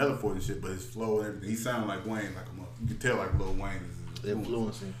 like with the metaphor and shit, but his flow and everything. He sounded like Wayne, like you could tell like Lil Wayne is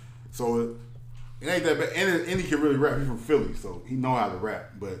Influencing. So it ain't that bad. And he can really rap. He's from Philly, so he know how to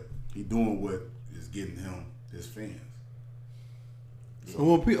rap. But he doing what is getting him his fans. So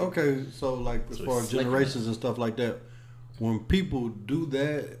when people, okay, so like as So far it's as slick, generations and stuff like that, when people do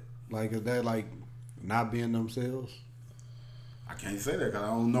that, like is that like not being themselves? I can't say that because I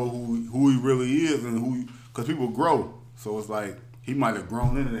don't know who he really is and because people grow. So it's like he might have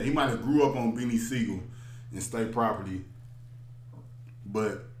grown into that. He might have grew up on Beanie Siegel and State Property,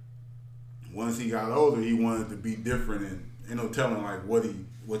 but once he got older, he wanted to be different and telling like what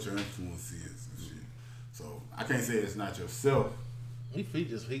your influence is and shit. So I can't say it's not yourself. He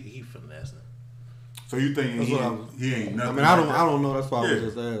finessing. So you think he ain't nothing? I mean, I don't know. That's why I was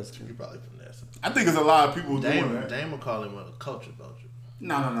just asking. He probably finessing. I think it's a lot of people doing that. Dame will call him a culture vulture.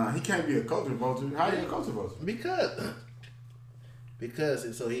 No. He can't be a culture vulture. How you a culture vulture?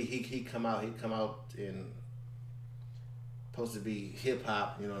 Because so he come out and supposed to be hip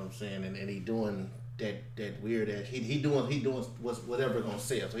hop, you know what I'm saying, and he doing that weird ass. He doing whatever gonna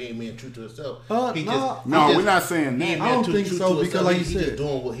sell. So he ain't being true to himself. No, we're not saying that. I don't think so because like you said,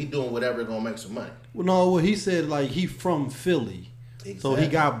 he doing whatever gonna make some money. Well, no, what he said like he from Philly. Exactly. So he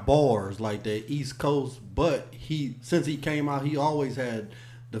got bars like that East Coast, but since he came out, he always had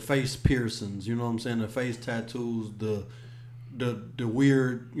the face piercings, you know what I'm saying, the face tattoos, the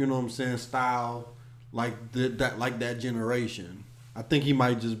weird, you know what I'm saying, style, like that generation. I think he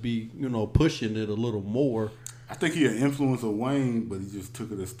might just be, pushing it a little more. I think he an influence of Wayne, but he just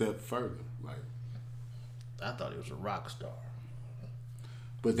took it a step further. Like I thought he was a rock star.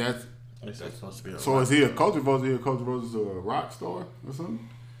 But that's supposed to be. So is he a culture vulture? Is he a culture vulture to a rock star or something?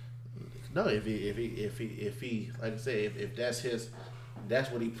 No, if he like I said, if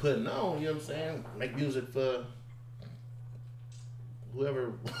that's what he putting on, you know what I'm saying? Make music for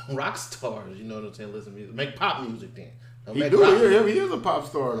whoever rock stars, you know what I'm saying? Listen to music. Make pop music then. Don't He make do. rock He music. is a pop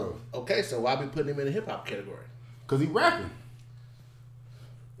star though. Okay, so why be putting him in the hip hop category? Cause he rapping.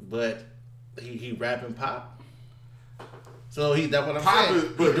 But he rapping pop. So that's what I'm Pop saying. is,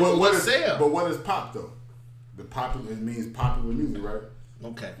 but doing what what sell. But what is pop though? The popular, it means popular music, right?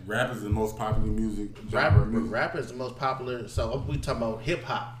 Okay. Rap is the most popular music genre. Rap is the most popular. So we talking about hip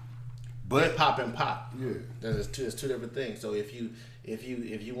hop, But hip hop and pop. yeah, There's two different things. So if you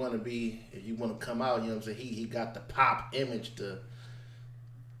want to come out, you know what I'm saying. He got the pop image, the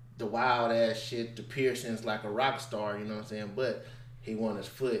wild ass shit, the piercings like a rock star. You know what I'm saying. But he want his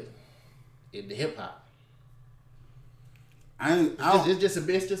foot in the hip hop. It's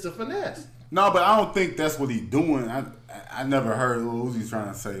just a finesse. No, but I don't think that's what he's doing. I never heard Lil Uzi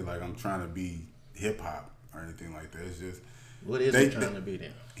trying to say like I'm trying to be hip hop or anything like that. It's just what is he trying to be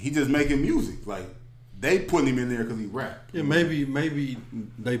then? He just making music. Like they putting him in there because he rap. Yeah, maybe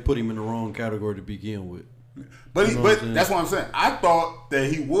they put him in the wrong category to begin with. But what that's what I'm saying. I thought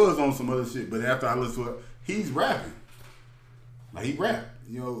that he was on some other shit, but after I listened to it, he's rapping. Like he rap.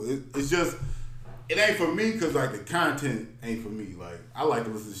 It's just. It ain't for me because like the content ain't for me. Like I like to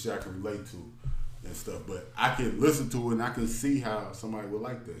listen to shit I can relate to and stuff, but I can listen to it and I can see how somebody would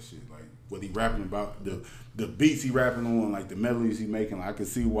like that shit. Like what he rapping about, the beats he rapping on, like the melodies he making. Like, I can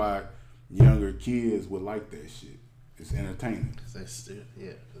see why younger kids would like that shit. It's entertaining. Because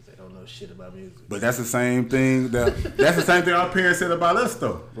they don't know shit about music. But that's the same thing that's the same thing our parents said about us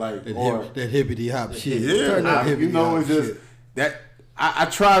though. Like that hippity hop shit. Yeah, it's just that I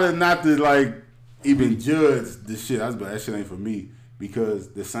try to not to like even judge the shit. I was like, that shit ain't for me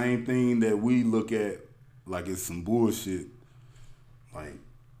because the same thing that we look at like it's some bullshit. Like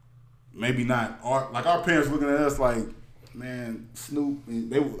maybe not our parents looking at us like, man, Snoop.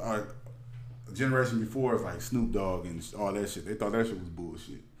 They were a generation before us like Snoop Dogg and all that shit. They thought that shit was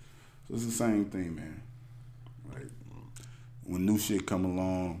bullshit. So it's the same thing, man. Like when new shit come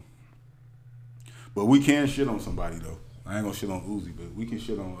along, but we can shit on somebody though. I ain't gonna shit on Uzi, but we can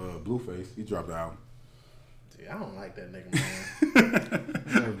shit on Blueface. He dropped the album. See, I don't like that nigga, man.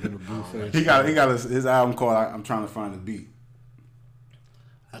 Never been a Blueface. He got his album called I'm Trying to Find a Beat.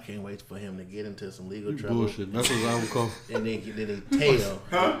 I can't wait for him to get into some legal trouble. Bullshit. That's what I would call. And then they tell.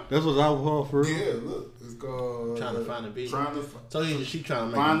 Huh? That's what I would call for real. Yeah, look, it's called Trying to Find a Beat. So she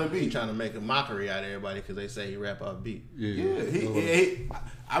trying to Find make a beat. He trying to make a mockery out of everybody because they say he rap off beat. Yeah.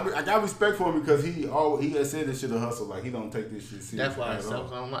 I got respect for him because he had said this shit a hustle. Like he don't take this shit serious. That's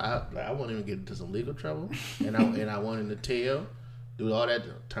why I want him to get into some legal trouble, and I want him to tell do all that,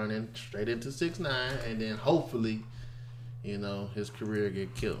 turn in straight into 6ix9ine, and then hopefully, you know, his career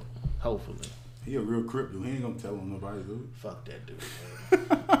get killed. Hopefully. He a real crip, dude. He ain't gonna tell on nobody, dude. Fuck that dude,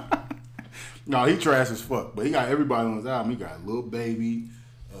 man. No, he trash as fuck. But he got everybody on his album. He got Lil Baby,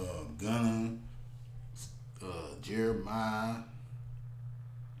 Gunna, Jeremiah,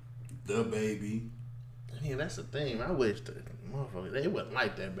 The Baby. Yeah, that's the thing. I wish the motherfuckers, they wasn't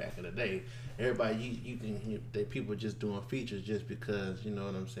like that back in the day. Everybody, you can hear they people just doing features just because, you know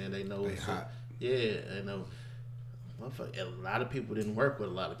what I'm saying. They know They it's hot. Yeah, I know. Motherfucker, a lot of people didn't work with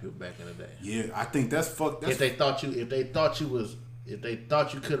a lot of people back in the day. Yeah, I think that's fucked. If they thought you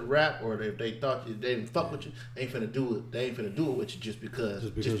could rap, or if they thought they didn't fuck with you, they ain't finna do it. They ain't finna do it with you just because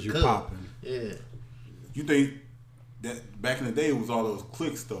you popping. Yeah. You think that back in the day it was all those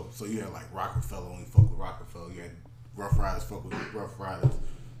clicks though. So you had like Rockefeller only fuck with Rockefeller. You had Rough Riders fuck with Rough Riders.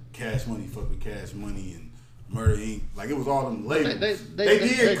 Cash Money fuck with Cash Money, and Murder Inc. Like it was all them labels. They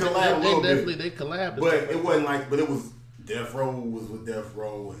did collab a little bit. They collabed. But it wasn't like. But it was Death Row was with Death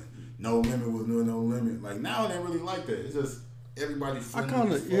Row, and No Limit was No Limit. Like now it ain't really like that. It's just everybody. I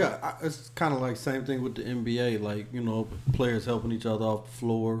kind of it's kind of like same thing with the NBA. Like, you know, players helping each other off the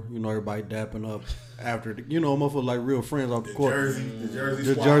floor. You know, everybody dapping up after the, you know, motherfuckers like real friends off the court.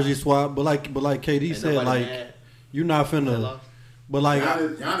 The jersey swap. But like KD Ain't said, like mad. you not finna. But like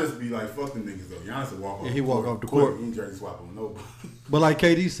Giannis be like fuck them niggas though. Giannis will walk off. he walk off the court. He ain't jersey swap on nobody. But like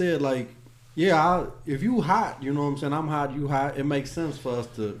KD said, like, yeah, if you hot, you know what I'm saying, I'm hot, you hot, it makes sense for us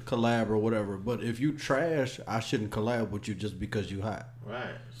to collab or whatever. But if you trash, I shouldn't collab with you just because you hot.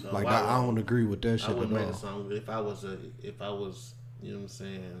 Right. So Like I don't agree with that shit I at wouldn't make a all. song if I was you know what I'm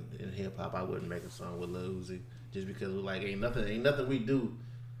saying, in hip hop. I wouldn't make a song with Lil Uzi just because like ain't nothing we do.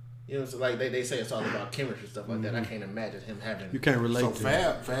 You know, so like they say it's all about chemistry and stuff like that. I can't imagine him having. You can't relate So to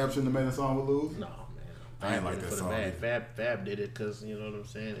Fab shouldn't have made a song with Lil Uzi? No, man. I ain't like did it that for the song bad. Fab did it because, you know what I'm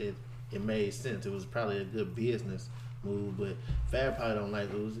saying, it made sense. It was probably a good business move, but Fab probably don't like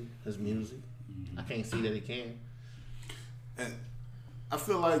Uzi, his music. I can't see that he can. And I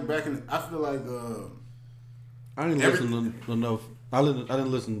feel like I didn't listen to enough. I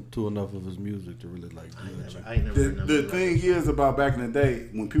didn't listen to enough of his music to really like. I ain't never heard nothing the like thing it. is about back in the day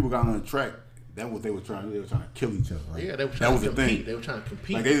when people got on the track, that what they were trying to kill each other. Right? Yeah, they were that trying was to the compete. thing. They were trying to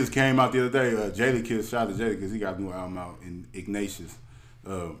compete. Like they just came out the other day. Jadakiss, shout out to Jadakiss, he got a new album out in Ignatius,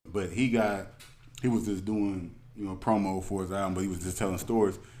 but he was just doing promo for his album, but he was just telling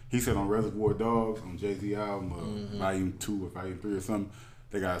stories. He said on Reservoir Dogs on Jay-Z album, Volume 2 or Volume 3 or something,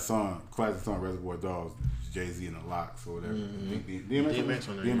 they got a song, classic song, Reservoir Dogs, Jay-Z and the Lox or whatever.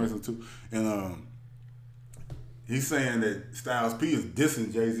 DMX on too. And he's saying that Styles P is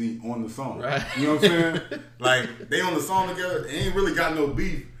dissing Jay-Z on the song. Right. You know what I'm saying? Like, they on the song together, they ain't really got no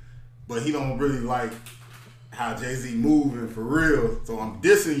beef, but he don't really like how Jay-Z moving for real. So I'm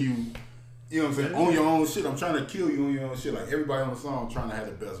dissing you, you know what I'm saying, on your own shit. I'm trying to kill you on your own shit. Like, everybody on the song trying to have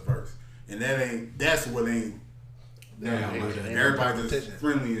the best verse. And that's what ain't. Everybody just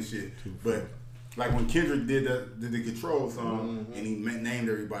friendly and shit. But like when Kendrick did the Control song and he named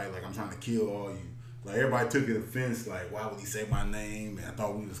everybody like I'm trying to kill all you. Like everybody took it offense. Like why would he say my name? And I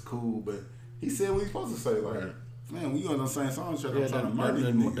thought we was cool, but he said what he's supposed to say. Like man, we on the same song. I'm trying to murder you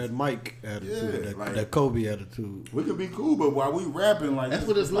niggas. That Mike attitude, Yeah, like- that Kobe attitude. We could be cool, but while we rapping, like That's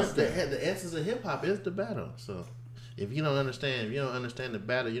what it's like like. that. The essence of hip hop is the battle. So if you don't understand the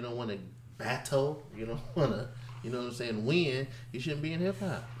battle, you don't want to battle. You don't want to, you know what I'm saying, win. You shouldn't be in hip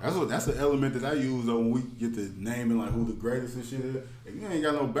hop. That's an element that I use though when we get to naming like who the greatest and shit is. If you ain't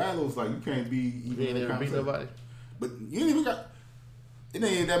got no battles, like you can't be even You ain't in never beat conversation. nobody. But you ain't even got. It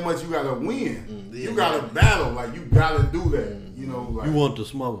ain't that much you gotta win. Yeah, you gotta battle. Like you gotta do that. You know, like You want the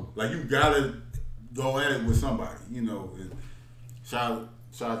smoke. like you gotta go at it with somebody. You know. And shout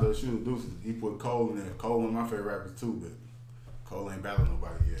out to Shooter Deuces. He put Cole in there. Cole one of my favorite rappers too, but Cole ain't battling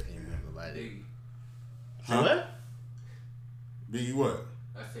nobody yet. Ain't Man. nobody. Huh? What? Biggie what?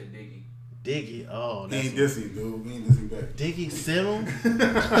 I said Diggy. Diggy. Oh, He that's ain't dissing, dude. He ain't dissing back. Diggy Simmons.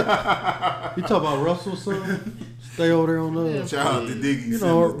 You talk about Russell's son? Stay over there on the. Shout out to Diggy You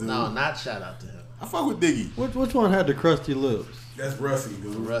know, Simmons, dude. No, not shout out to him. I fuck with Diggy. Which one had the crusty lips? That's Rusty,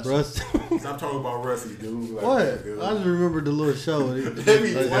 dude. Rusty. Stop talking about Rusty, dude. Like What? that, dude. I just remember the little show. They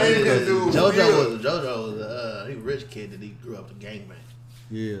be playing that dude. JoJo was he rich kid that he grew up to gangbang.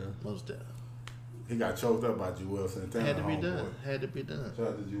 Yeah. Most of He got choked up by Joel Santana. had to be homeboy. done. Had to be done. Shout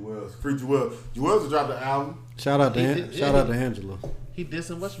out to Joel. Free Joel. Joel's dropped the album. Shout out to He did- shout out to Angela. He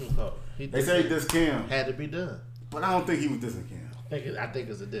dissing whatchamacallit. They say this Cam, had to be done. but I don't think he was dissing Cam. I think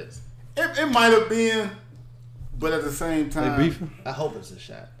it's a diss. It might have been, but at the same They time, beefing? I hope it's a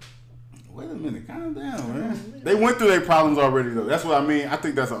shot. Wait a minute, calm down, man. They went through their problems already, though. That's what I mean. I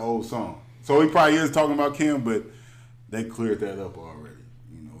think that's an old song. So he probably is talking about Kim, but they cleared that up already.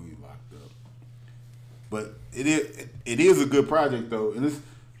 You know, he locked up. But it is a good project, though. And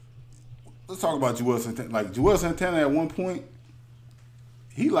let's talk about Juelz Santana. Like, Juelz Santana at one point,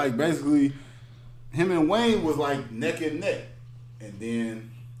 he like basically, him and Wayne was like neck and neck. And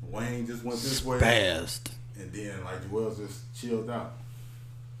then Wayne just went this way. Spazzed. And then like Juelz just chilled out.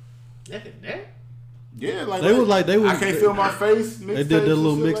 Neck and neck? Yeah, like They was I can't feel my face. They did that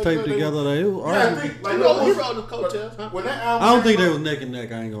little mixtape together. They was I think like He wrote the coattails, huh? when that album I don't think came they out- was neck and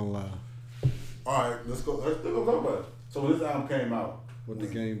neck. I ain't gonna lie. All right, let's go talk about it. So when this album came out, What the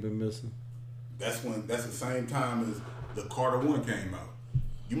game been missing? that's the same time as the Carter One came out.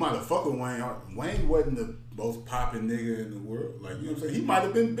 You might have fucked with Wayne. Wayne wasn't the most popping nigga in the world. Like, you know what I'm saying? He might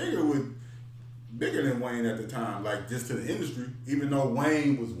have been bigger than Wayne at the time, like just to the industry. Even though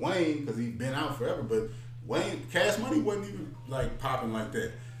Wayne was Wayne because he'd been out forever, but Wayne Cash Money wasn't even like popping like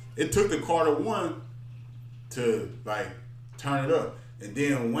that. It took the Carter One to like turn it up, and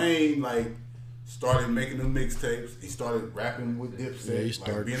then Wayne like started making the mixtapes. He started rapping with Dipset, Yeah, he like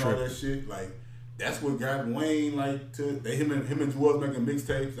started being all that tripping. shit. Like that's what got Wayne like to him and Juelz making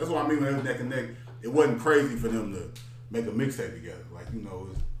mixtapes. That's what I mean when they was neck and neck. It wasn't crazy for them to make a mixtape together. Like, you know,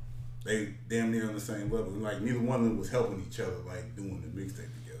 they damn near on the same level. Like neither one of them was helping each other, like doing the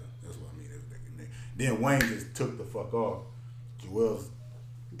mixtape together. That's what I mean. They was neck and neck. Then Wayne just took the fuck off. Juelz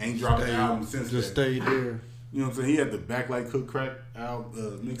ain't dropped an album since Just that. stayed there. You know what I'm saying? He had the Back Like Cook Crack out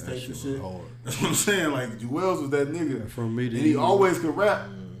mixtapes and shit was shit. hard. That's what I'm saying. Like Juelz was that nigga, From me to and he you. always could rap.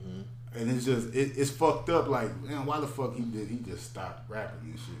 And it's just it's fucked up. Like, man, why the fuck he just stopped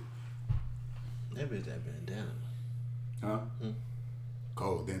rapping and shit? That bitch that bandana. Huh?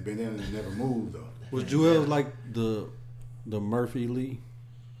 Cold. Then Bandana never moved though. Was Juelz like the Murphy Lee?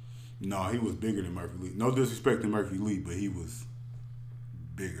 No, he was bigger than Murphy Lee. No disrespect to Murphy Lee, but he was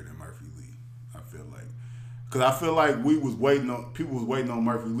bigger than Murphy Lee. I feel like, cause I feel like people was waiting on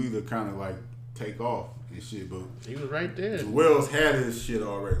Murphy Lee to kind of like take off and shit. But He was right there. Wells had his shit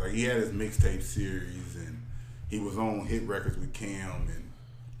already. Like he had his mixtape series, and he was on hit records with Cam and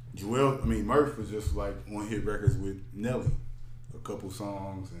Murph was just like on hit records with Nelly, a couple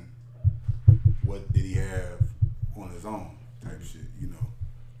songs, and what did he have on his own type shit, you know.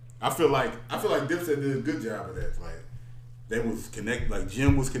 I feel like Dipset did a good job of that. Like they was connected. Like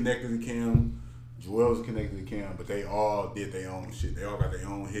Jim was connected to Cam, Joel was connected to Cam, but they all did their own shit. They all got their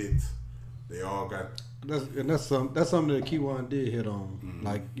own hits. They all got. That's something that Keywan did hit on. Mm-hmm.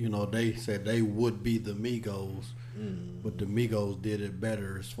 Like, you know, they said they would be the Migos, but the Migos did it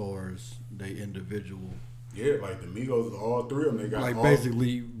better as far as they individual. Yeah, like the Migos, all three of them, they got like all,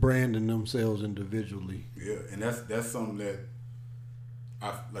 basically branding themselves individually. Yeah, and that's something that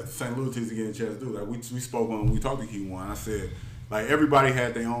I like the St. Louis to get a chance to do. Like we spoke on, we talked to Keywan. I said like everybody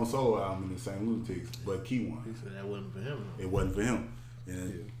had their own solo album in the St. Louis, but Keywan. He said that wasn't for him. It wasn't for him,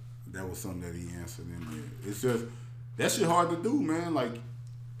 and that was something that he answered in there. It's just that shit hard to do, man. Like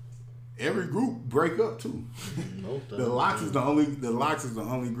every group break up too. The Lox is the only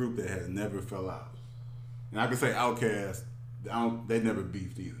group that has never fell out. And I can say Outkast, they never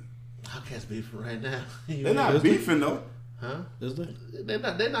beefed either. Outkast beefing right now. They're not beefing though. Huh? Is they?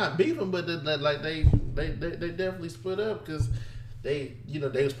 They're not beefing, but they definitely split up because they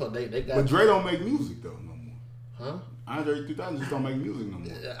got. But Dre don't make music though no more. Huh? Andre 3000 just don't make music no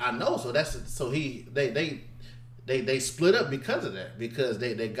more. I know. So they split up because of that, because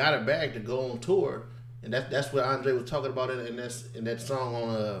they got a bag to go on tour, and that's what Andre was talking about in that song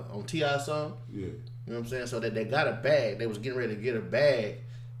on T.I.'s song. Yeah. You know what I'm saying? So that they got a bag. They was getting ready to get a bag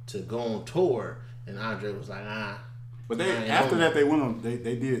to go on tour, and Andre was like, But after that they went on. They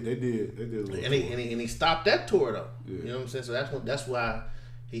did. A little and he stopped that tour though. Yeah. You know what I'm saying? So that's why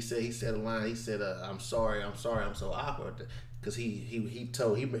he said a line. He said, I'm sorry, I'm so awkward, because he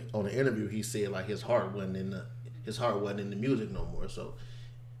told on the interview he said like his heart wasn't in the music no more. So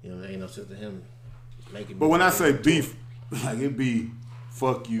you know there ain't no sense to him making. But when I say beef, like it be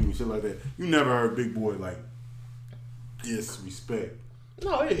fuck you and shit like that. You never heard Big Boy like disrespect.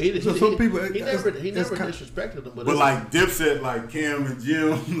 No, he never disrespected them. But like Dipset, like Cam and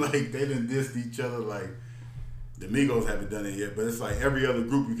Jim, like they done dissed each other. Like the Migos haven't done it yet, but it's like every other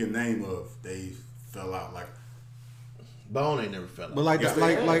group you can name of, they fell out. Like Bone ain't never fell out. But like Yes,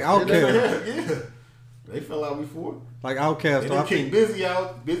 Outkast, yeah, they fell out before. like Outkast, They though, I done think kicked Busy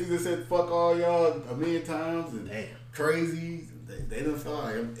out. Busy just said fuck all y'all a million times and Damn. Crazy. They done fell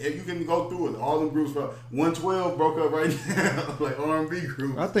out. If you can go through it, all them groups fell. 112 broke up right now, like R&B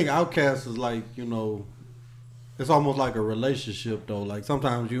groups. I think Outkast is like, you know, it's almost like a relationship though. Like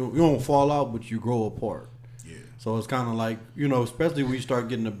sometimes you don't fall out, but you grow apart. Yeah. So it's kind of like, you know, especially when you start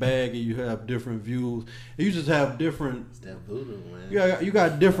getting a bag and you have different views, and you just have different. It's that voodoo, man. Yeah, you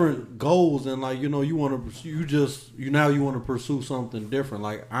got different goals, and like, you know, you want to you want to pursue something different.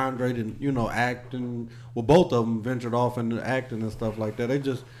 Like Andre didn't, you know, acting. Well, both of them ventured off into acting and stuff like that. They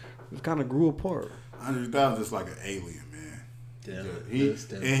just kind of grew apart. Andre 3000 just like an alien, man. Yeah,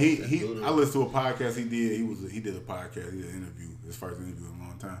 I listened to a podcast he did. He did a podcast. He did an interview. His first interview in a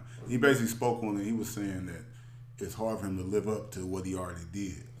long time. He basically spoke on it. He was saying that it's hard for him to live up to what he already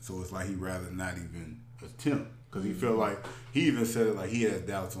did. So it's like he'd rather not even attempt, because he feel like, he even said it like he has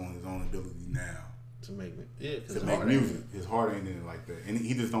doubts on his own ability now to make music. His heart ain't in it like that, and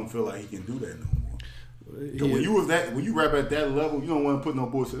he just don't feel like he can do that no more. When you rap at that level, you don't want to put no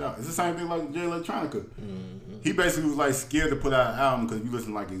bullshit out. It's the same thing like Jay Electronica. He basically was like scared to put out an album because you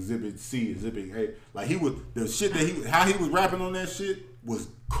listen like Exhibit C, Exhibit A. Like the shit that how he was rapping on that shit was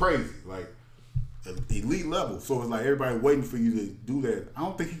crazy, like elite level. So it's like everybody waiting for you to do that. I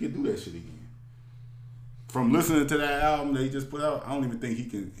don't think he can do that shit again. From listening to that album that he just put out, I don't even think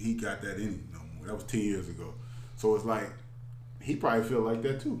he got that in him no more. That was 10 years ago. So it's like he probably feel like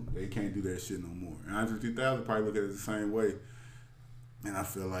that too. They can't do that shit no more. And Andre 3000 probably look at it the same way. And I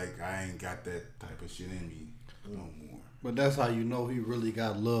feel like I ain't got that type of shit in me no more. But that's how you know he really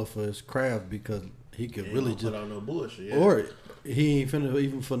got love for his craft, because he could really just put on no bullshit. Yeah. Or he ain't finna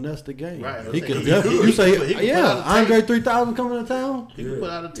even finesse the game. Right. He could. He Andre 3000 coming to town. He could put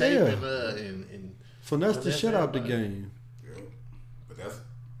out a tape and finesse the shit out the game. Yeah. But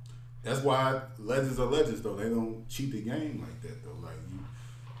that's why legends are legends though. They don't cheat the game like that though. Like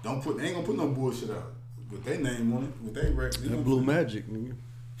they ain't gonna put no bullshit out with their name on it, with their record. That Blue Magic, nigga.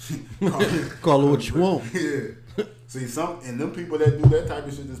 Call it what you want. Yeah. See, and them people that do that type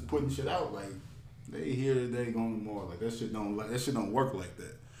of shit, just putting shit out, like they here today, going tomorrow. Like that shit don't work like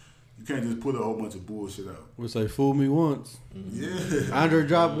that. You can't just put a whole bunch of bullshit out. We say fool me once. Yeah. Andre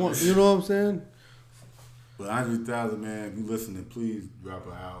dropped once. You know what I'm saying? But Andre 3000, man, if you listening, please drop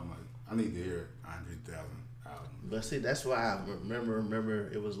an album. Like I need to hear Andre 3000 album. But see, that's why I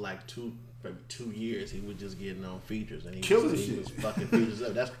remember it was like 2 years he was just getting on features and he was fucking features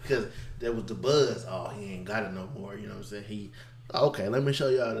up. That's because there was the buzz. Oh, he ain't got it no more. You know what I'm saying? Okay, let me show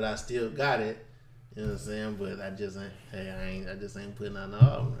y'all that I still got it. You know what I'm saying? But I just ain't putting out an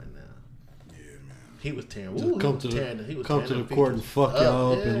album right now. Yeah, man. He was tearing. Just come to the court and fuck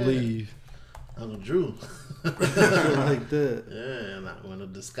y'all up and leave. Uncle Drew. Like that. Yeah, and I went a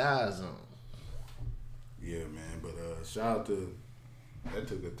disguise on. Yeah, man. But shout out to, that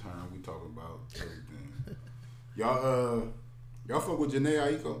took a turn. We talking about everything. Y'all fuck with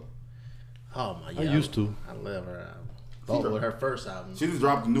Jhené Aiko? Oh my god. I used to. I love her album. Both with her first album. She just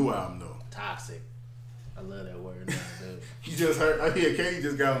dropped a new album though. Toxic. I love that word now, dude. You just heard, Katie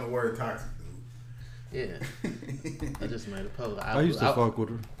just got on the word toxic, dude. Yeah. I just made a post. I used to fuck with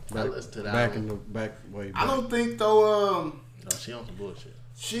her. I listened to that back album. in the back way back. I don't think though. No, she on some bullshit.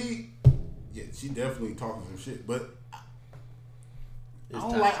 She definitely talking some shit, but It's I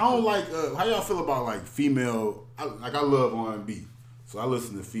don't like. How y'all feel about like female? I love R&B, so I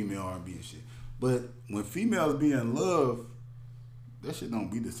listen to female R&B and shit. But when females be in love, that shit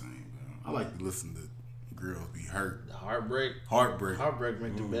don't be the same. Man. I like to listen to girls be hurt. The heartbreak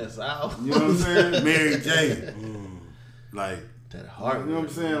make the best album. You know what I'm saying? Mary J. Like that heartbreak. You know what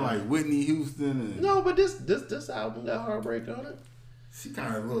I'm saying? Like Whitney Houston. And no, but this album got heartbreak on it. She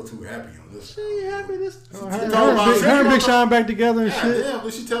kind of a little too happy on this. She ain't happy. Her and Big Sean back together and shit. Yeah,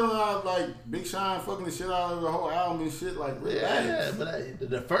 but she telling her like Big Sean fucking the shit out of the whole album and shit. Like, relax. Yeah, but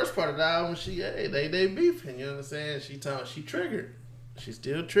the first part of the album, they beefing. You know what I'm saying? She triggered. She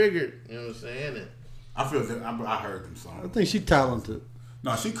still triggered. You know what I'm saying? And I feel that I heard them songs. I think she talented.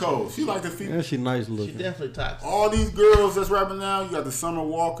 No, she cold. She like the female. Yeah, she nice looking. She definitely toxic. All these girls that's rapping now, you got the Summer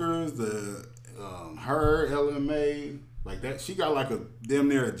Walkers, the her, LMA, like that. She got like a damn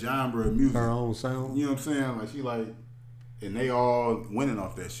near a genre of music. Her own sound. You know what I'm saying? Like she like, and they all winning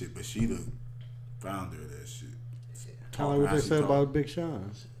off that shit, but she the founder of that shit. Kind of like what they said about Big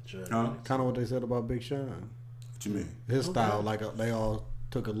Sean. Huh? Kind of what they said about Big Sean. What you mean? His style, like they all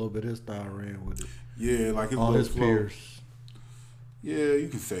took a little bit of his style and ran with it. Yeah, like all his flow. fears. Yeah, you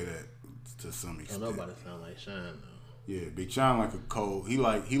can say that to some extent. Nobody sound like Sean though. Yeah, Big Sean like a cold. He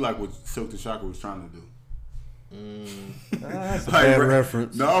like what Silk the Shocker was trying to do. That's a bad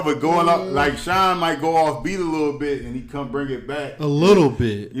reference. No, but going up like Sean might go off beat a little bit and he come bring it back a little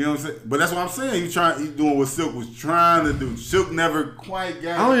bit. You know what I'm saying? But that's what I'm saying. He's doing what Silk was trying to do. Silk never quite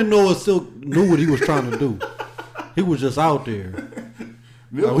got. I don't even know if Silk knew what he was trying to do. He was just out there.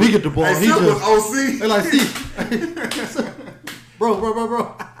 Like, when he get the ball, Hey, he Silk just was OC. they like see,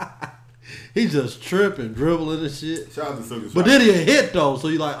 bro. He just tripping, dribbling and shit. Shout out to Silk. But then he a hit though, so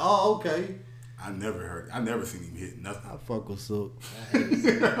you like, oh okay. I never seen him hit nothing. I fuck with Silk.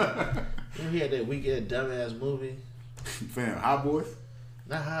 Remember he had that weekend dumbass movie? Fam, Hot Boys.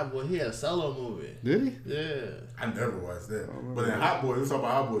 Not Hot Boy. He had a solo movie. Did he? Yeah. I never watched that. But in Hot Boys, let's talk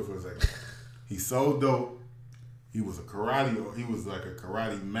about Hot Boys for a second. He's so dope. He was like a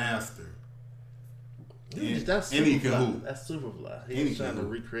karate master. That's and he can Superfly. hoop. That's Superfly. And He he was trying can to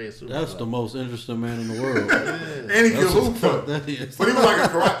hoop. recreate Superfly. That's the most interesting man in the world. And he can That's hoop what the fuck though. that is. But he was like a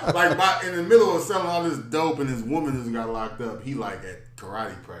karate, like in the middle of selling all this dope, and his woman just got locked up. He like at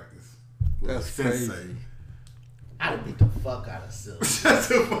karate practice. With That's a sensei. crazy. I would beat the fuck out of Silk.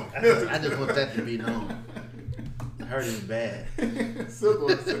 I just want that to be known. I heard him bad. Silk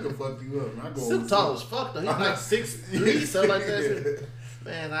will fuck you up. Man. I go Silk with tall as fuck though. He's like 6'3", something like that.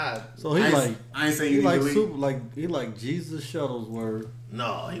 Man, So he I ain't saying he you like need to super he like Jesus Shuttlesworth,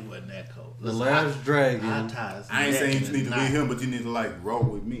 no, he wasn't that cold. The Last Dragon. I ain't saying you need to leave him, but you need to like roll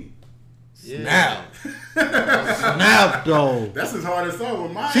with me. Snap. Snap though. That's his hardest song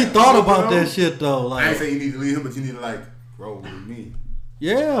with mine. She thought about that shit though. I ain't Like, saying you need to leave him, but you need to like roll with me.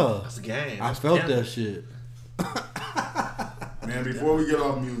 yeah, That's a game. I That's felt gambling. that shit. Man, before we get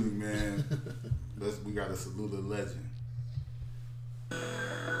off music, man, we gotta salute a legend.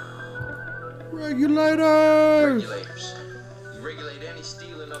 Regulators. Regulators. You regulate any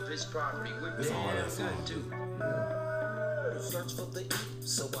stealing of his property. We're That's a hard ass bad song. too. Search for the E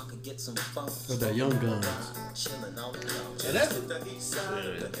so I could get some fun. With that Young Guns. Chilling on the Yeah, that's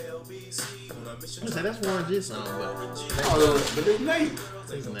that's Warren G song, but But it's Nate.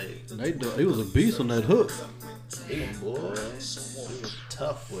 his name. He was a beast on that hook. Hey boy, he was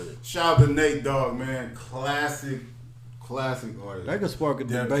tough with it. Shout out to Nate Dogg, man. Classic artist. That could spark a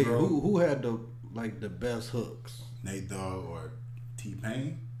Death debate. Row. Who had the best hooks? Nate Dogg or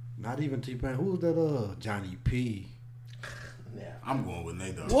T-Pain? Not even T-Pain. Who was that? Johnny P. Yeah. I'm going with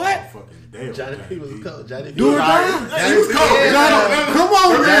Nate Dogg. What? all fucking day. Johnny P was cold. Johnny P Do or was die? He was cold. Yeah. Come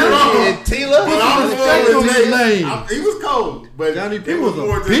on, man. and Tila. But I'm Respect going on with his Nate. name. He was cold, but Johnny P it was a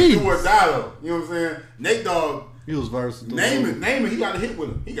more just beast. do or die though. You know what I'm saying? Nate Dogg, He was versatile. name it. He got a hit with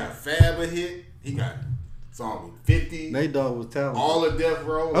him. He got Fab a hit. He got song with 50. Nate Dogg was talented. All of Death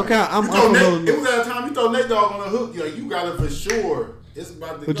Row. Okay, I'm You throw familiar. Nate, it was at a time you throw Nate Dogg on the hook. Like you got it for sure. It's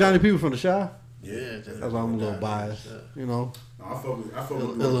about to But go. Johnny P was from the Shy. Yeah, That's why I'm a little biased. You know, No, I fuck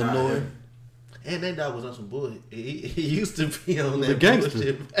with Illinois. and that dog was on some bullshit. He used to be on was that a gangster.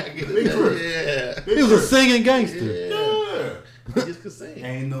 bullshit back in the Big Crit. day. He was a singing gangster. Yeah, Yeah. he just could sing.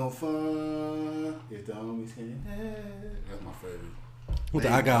 Ain't no fun if the homies can't have. That's my favorite. What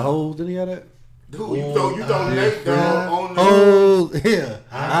the I Got Hoes? Did he have that? Dude, you throw Nate Dogg on the Oh, yeah.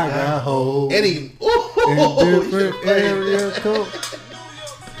 I got hoes. And he, In different area code.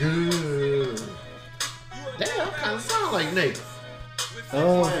 Dude. Damn, I kind of sound like Nate.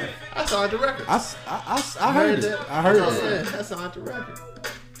 I saw the record. I heard it. that. I heard That's it. all I said. That's on the record.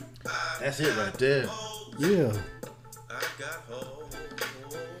 That's it right there. Yeah.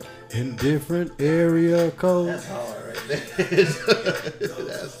 In different area codes. That's hard right there. That's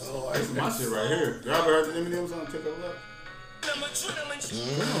hard. This is my shit right here. Y'all ever heard the Eminem song? Take a look. Come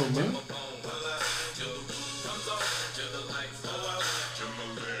on, man.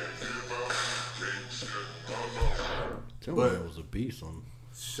 Timberland was a beast on.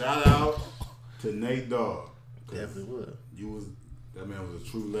 Shout out to Nate Dogg. Definitely would. That man was a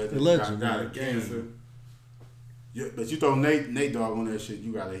true legend. A legend, Got a man. cancer. Yeah, but you throw Nate Dogg on that shit,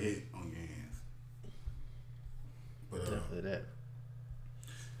 you got a hit on your hands. But Definitely that.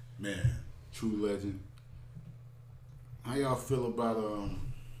 man, true legend. How y'all feel about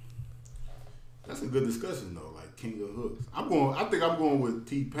that's a good discussion though, like King of Hooks. I think I'm going with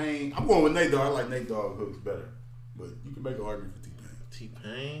T-Pain. I'm going with Nate Dogg. I like Nate Dogg hooks better. But you can make an argument for T-Pain.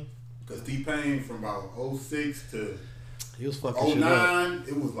 T-Pain. Because T-Pain from about 06 to He was fucking shit up. 09,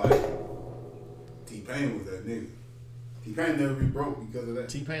 it was like T-Pain was that nigga. T-Pain never be broke because of that.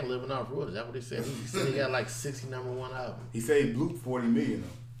 T-Pain living off road. Is that what he said? He said he got like 60 #1 albums. He said he blew 40 million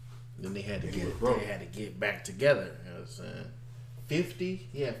though. Then they had to He get was it. broke. They had to get back together. You know what I'm saying? 50.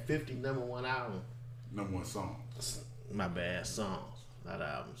 He had 50 #1 album. #1 song. My bad, songs, not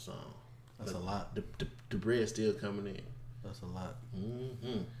album song. That's a lot. The bread's still coming in. That's a lot.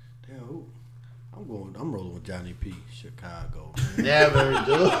 Mm-hmm. Damn, who? I'm rolling with Johnny P. Chicago. Never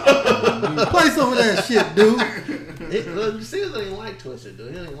do. Play some of that shit, dude. Look, you see, he ain't like Twister,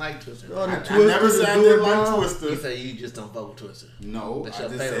 dude. He ain't like Twister. Oh, the I Twister, never said I the didn't Do It like Now. He Twister. said you just don't fuck with Twister. No, That's I your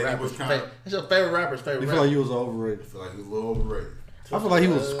just favorite said he rapper's was kind of. That's your favorite rapper's favorite You feel like rapper. you was overrated. I feel like he was a little overrated. I feel like he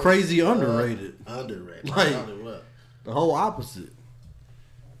was crazy underrated. Underrated. Like, Probably what? The whole opposite.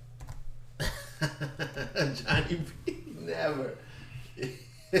 Johnny B. Never.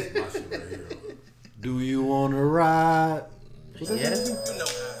 That's my shit right here. Do you want to ride? Yeah.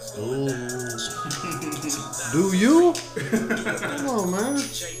 Ooh. Do you? Come on, man.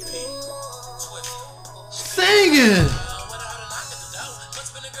 Singing.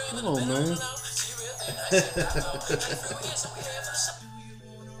 Come on, man.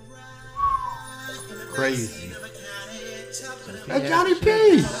 Crazy. That's Johnny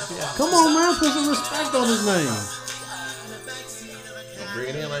P. Come on, man. Put some respect on his name. Don't bring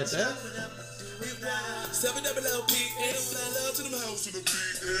it in like that.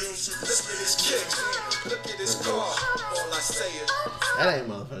 Look at his car. All I say is. That ain't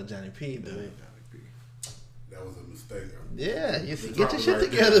motherfucking Johnny P, dude. That was a mistake. Yeah, you see, The get your drop shit right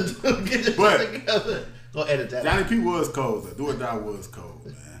together, there. dude. Get your But- shit together. Go edit that. Johnny P was cold. Though. Do or Die was cold,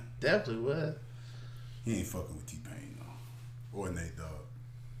 man. Definitely was. He ain't fucking with T-Pain though, or Nate Dogg,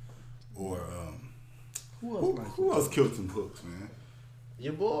 or who else killed some hooks, man?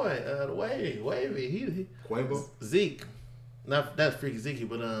 Your boy, the Wavy, he Quavo, Zeke. Not that's Freaky Zeke,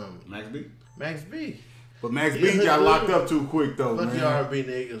 but Max B. Max B. But Max Yeah, B got hook locked dude. up too quick though, Fuck man. the R&B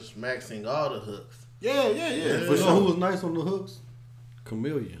niggas. Max sing all the hooks. Yeah, for You know sure. who was nice on the hooks?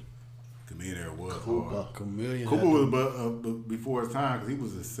 Chameleon. Chameleon was Cooper. hard. Chameleon. Cooper had was before his time because he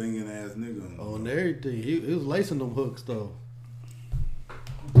was a singing ass nigga. on everything. He was lacing them hooks though.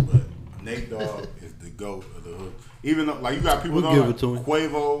 But Nate Dogg is the GOAT of the hook. Even though, like, you got people We'll know, give like it to him.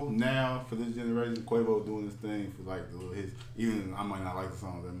 Quavo now for this generation. Quavo doing his thing for like the little hits. Even I might not like the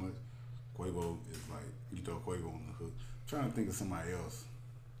song that much. Quavo is like you throw Quavo on the hook. I'm trying to think of somebody else.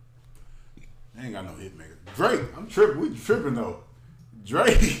 They ain't got no hit maker. Drake, I'm tripping. We tripping though.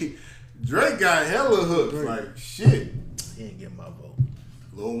 Drake got hella hooks. Like shit. He ain't getting my vote.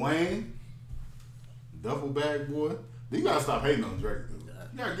 Lil Wayne, Duffel Bag Boy. You gotta stop hating on Drake, dude.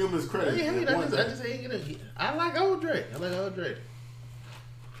 You gotta give him his credit. I man. just ain't gonna. I like old Drake.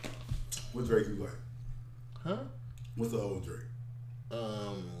 What Drake you like? Huh? What's the old Drake?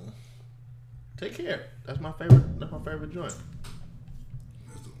 Take Care. That's my favorite. That's my favorite joint.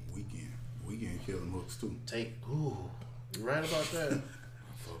 That's the Weekend. Weekend killed them hooks too. Ooh, you right about that.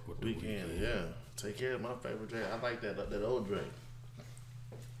 Fuck with the Weekend, yeah. Take Care is my favorite Drake. I like that old Drake.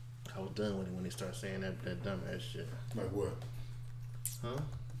 I was done with him when he started saying that dumb ass shit. Like what? Huh?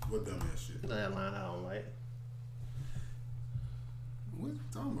 What dumbass shit? You know that line I don't like. What you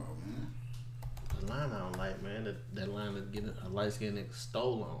talking about, man? The line I don't like, man. That line that getting a light skinned nigga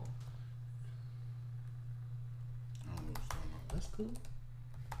stole on. I don't know what you're talking about. That's cool.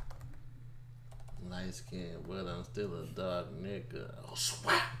 Light skin, well, I'm still a dog nigga. Oh,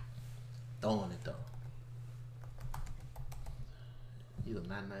 swap! Throwing it though. Either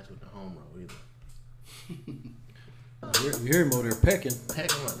not nice with the home row either. You hear him over there pecking.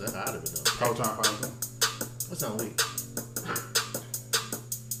 Pack him up. That's out of it though. I was trying to find something. What's on week?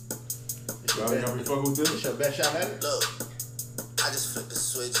 Y'all be fucking with It's this? your best shot at it? Look, I just flipped the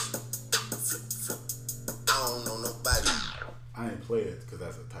switch. Flip. I don't know nobody. I ain't play it because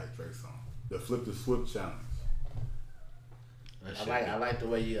that's a tight Drake song. The Flip the Switch challenge. I like the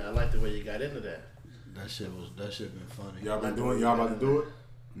way you got into that. That shit been funny. Y'all about to do it?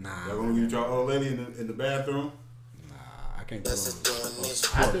 Nah, Y'all gonna get y'all old lady in the bathroom? I can't do That's it. it doing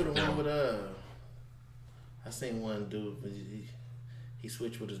this. I do the one with I seen one dude, but he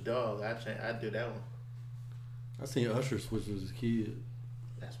switched with his dog. I do that one. I seen Usher switch with his kid.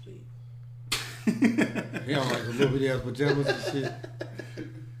 That's sweet. He on like the little bitty ass pajamas and shit.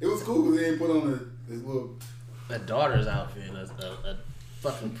 It was cool because they ain't put on his little. A daughter's outfit, a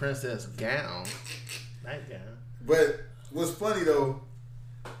fucking princess gown, nightgown. But what's funny though,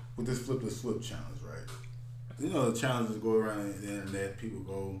 with this Flip the Switch challenge, right? You know the challenges go around the internet. People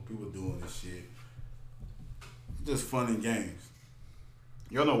doing this shit. It's just fun and games.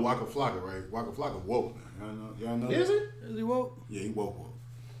 Y'all know Waka Flocka, right? Waka Flocka woke now. Y'all know Is that? it? Is he woke? Yeah, he woke.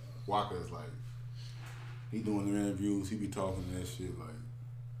 Waka is like, he doing the interviews. He be talking that shit like.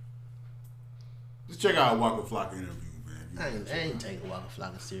 Just check out Waka Flocka interview, man. I ain't taking Waka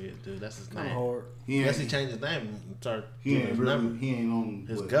Flocka serious, dude. That's his Kind name. of hard. Unless he changed his name and start He doing ain't his really. number. He ain't on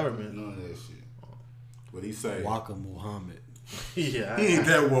His what- government. None of that shit. But he say Waka Muhammad. Yeah, he ain't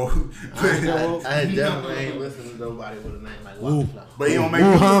that woke. I definitely ain't listening to nobody with a name like Waka Flocka. But he don't make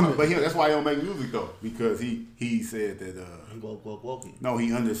Muhammad. music. But that's why he don't make music though, because he said that He woke. no,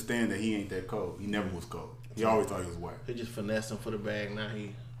 he understand that he ain't that cold. He never was cold. He always thought he was white. He just finessed him for the bag. Now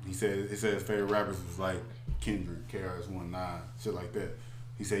he He said his favorite rappers was like Kendrick, KRS-One, shit like that.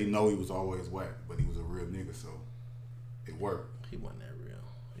 He said he know he was always whack, but he was a real nigga, so it worked. he wasn't that real.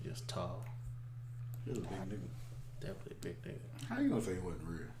 He just tall. He was a big nigga. Definitely a big nigga. How you gonna say he wasn't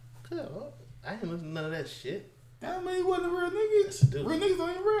real? Cause I ain't listen to none of that shit. That mean he wasn't a real nigga. Yes, it do. Real niggas don't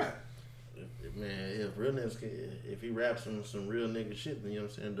even rap. Man, if real niggas if he raps some real nigga shit, then you know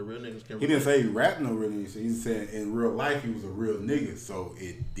what I'm saying, the real niggas can. He didn't say he rapped no real nigga shit. He said in real life he was a real nigga, so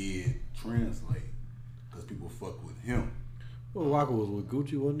it did translate because people fuck with him. Well, Walker was with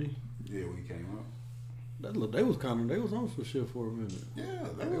Gucci, wasn't he? Yeah, when he came out. They was on some shit for a minute. Yeah,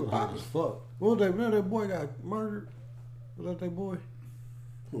 They was hot as fuck. What was that? Man, that boy got murdered. Was that that boy?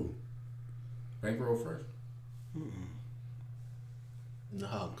 Who? Bankroll Fresh?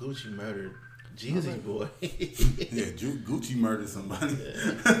 No, Gucci murdered Jeezy boy. Yeah, Gucci murdered somebody.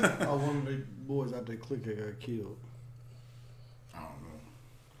 Oh, one of the boys out there clique that got killed. I don't know.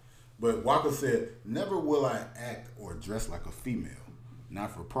 But Walker said, never will I act or dress like a female.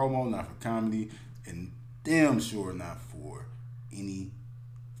 Not for promo, not for comedy, and damn sure not for any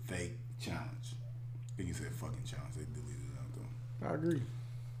fake challenge. I think he said fucking challenge. They deleted it out though. I agree.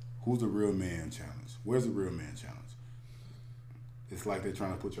 Who's the real man challenge? Where's the real man challenge? It's like they're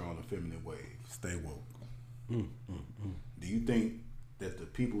trying to put you on a feminine wave. Stay woke. Do you think that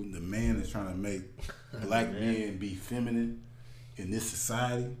the man is trying to make black men be feminine in this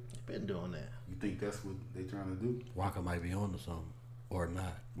society? Been doing that. You think that's what they're trying to do? Walker might be on to something. Or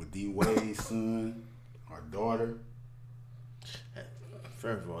not. With D Wade's son or daughter?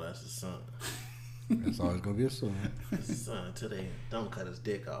 First of all, that's his son. That's always gonna be a son. It's his son until they don't cut his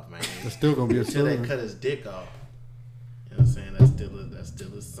dick off, man. It's still gonna be a Until they son. cut his dick off. You know what I'm saying? That's still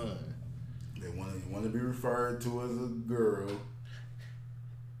his son. They want to be referred to as a girl.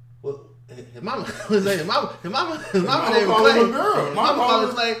 Well, his mama was like, his mama mama named call him Clay. a girl. His Mama mama call call him-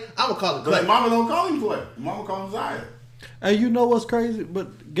 him Clay. I'm gonna call him But Clay. his mama don't call him Clay. Mama call him Zaya. Hey, you know what's crazy?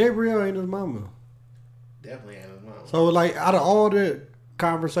 But Gabrielle ain't his mama. Definitely ain't his mama. So like, out of all the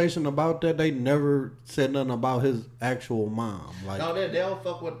conversation about that, they never said nothing about his actual mom. Like, No, they don't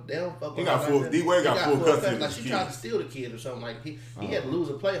fuck with. They don't fuck with. got her full- like that. D-Wade got full custody of Like his she kids. tried to steal the kid or something. Like he had to lose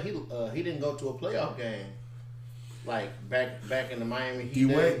a play. He didn't go to a playoff game. Like back in the Miami Heat.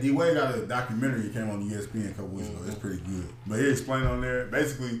 D-Wade got a documentary that came on ESPN a couple weeks ago. It's pretty good. But he explained on there,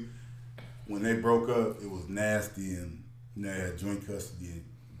 basically, when they broke up, it was nasty and they had joint custody.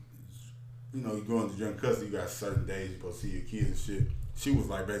 You know, you go into joint custody, you got certain days you go see your kids and shit. She was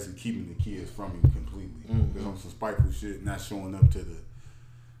like basically keeping the kids from you completely. There's on some spiteful shit, not showing up to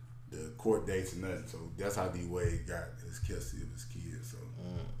the court dates and nothing. So that's how D-Wade got his custody of his kids. So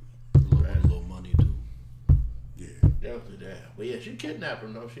a little money too. yeah. Definitely that. But yeah, she kidnapped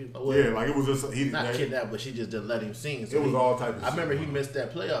him though. Yeah, like it was just Not kidnapped, but she just didn't let him sing. So It was all type of I remember shit, he missed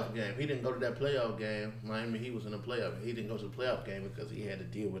that playoff game. He didn't go to that playoff game. Miami Heat was in the playoff. He didn't go to the playoff game because he had to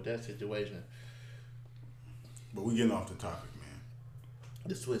deal with that situation. But we getting off the topic, man.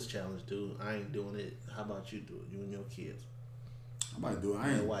 The Swiss challenge, dude. I ain't doing it. How about you do it? You and your kids. I might do it.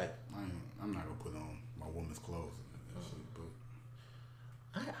 And wife. I'm not gonna put on my woman's clothes and that shit,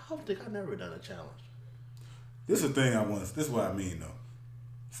 but I don't think I've never done a challenge. this is the thing I want. This is what I mean though.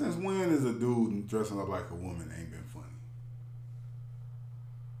 Since when is a dude dressing up like a woman ain't been funny?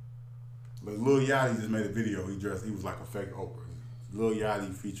 Like Lil Yachty just made a video. He was like a fake Oprah. Lil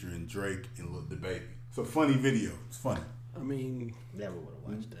Yachty featuring Drake and Lil DaBaby. It's a funny video. It's funny. I mean, Never would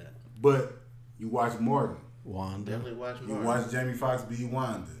have watched that. But you watch Martin. Wanda. Definitely watch You more. watch Jamie Foxx be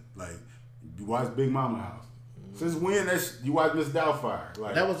Wanda. Like you watch Big Mama House. Since when you watch Miss Doubtfire?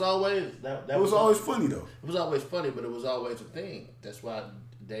 Like That was always that it was always funny though. It was always funny, but it was always a thing. That's why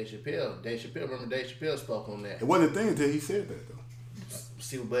Dave Chappelle. Remember Dave Chappelle spoke on that. It wasn't a thing until he said that though.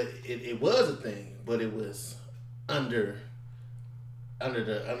 See, but it was a thing, but it was under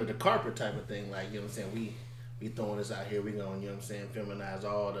the carpet type of thing. Like, you know what I'm saying? We throwing this out here. We gonna, you know what I'm saying, feminize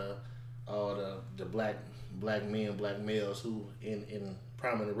all the black men, black males who in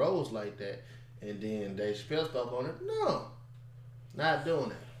prominent roles like that. And then Dave Chappelle spoke on it. No, not doing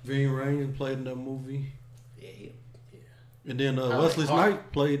that. Ving Rhames played in that movie. Yeah. And then I Wesley like Hart. Snipes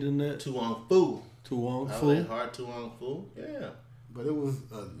played in that. Tu Wong Fu. Tu Wong I Fu. like Hard Tu Wong Fu. Yeah. But it was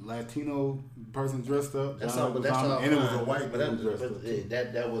a Latino person dressed up. That's John all. But that's Leguizamo, all. and it was a fine. white But dude dressed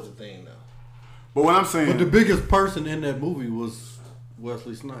up. that was a thing though. But what I'm saying, But the biggest person in that movie was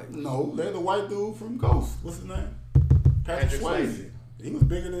Wesley Snipes. no, they're the white dude from Ghost. What's his name? Patrick Swayze. He was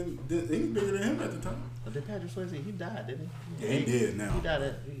bigger than him at the time. But then Patrick Swayze, he died, didn't he? Yeah, he did now. He died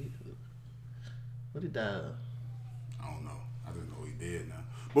at. What he died of? I don't know. I just know he dead now.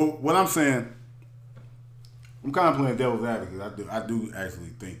 But what I'm saying, I'm kind of playing devil's advocate. I do actually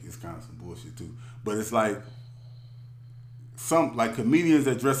think it's kind of some bullshit too. But it's like some like comedians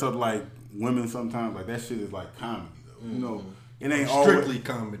that dress up like women sometimes. Like that shit is like comedy though. You know, it ain't strictly always,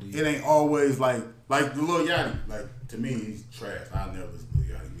 comedy. It ain't always like the Lil Yachty. Like to me, he's trash. I never listen to Lil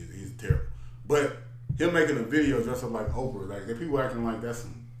Yachty music. He's terrible. But him making a video dressed up like Oprah, like the people acting like that's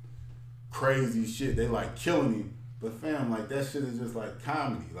some crazy shit. They like killing him. But fam, like that shit is just like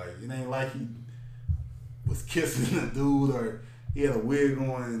comedy. Like it ain't like he was kissing a dude or he had a wig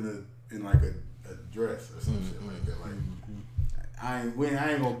on in like a dress or some shit like that. Like I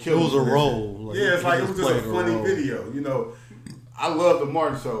ain't gonna kill him. It was a role. Like, yeah, it's like it was just a funny video. You know, I love the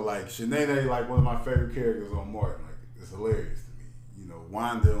Martin show. Like Shanae, like one of my favorite characters on Martin. Like it's hilarious to me. You know,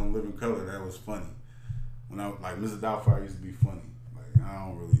 Wanda on Living Color, that was funny. When I like Mrs. Doubtfire used to be funny. Like I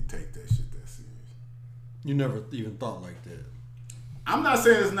don't really take that shit that serious. You never even thought like that. I'm not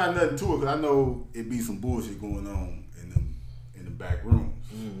saying there's not nothing to it, because I know it be some bullshit going on in the back rooms.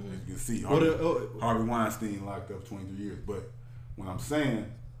 As you can see, Harvey Weinstein locked up 23 years. But what I'm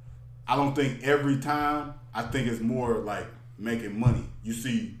saying, I don't think every time. I think it's more like making money. You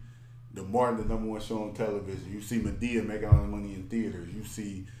see the Martin, the #1 show on television. You see Madea making all the money in theaters. You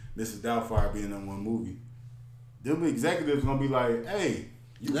see Mrs. Doubtfire being in one movie. Them executives gonna be like, hey,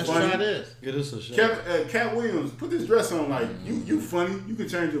 you Let's funny. try this. It is a show. Cat Williams, put this dress on. Like you funny. You can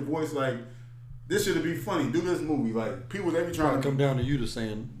change your voice. Like this should be funny. Do this movie. Like people, they be trying to come down to you to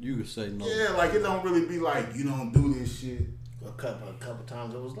saying you could say no. Yeah, like it don't really be like you don't do this shit. A couple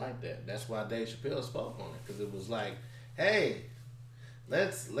times it was like that. That's why Dave Chappelle spoke on it, because it was like, hey,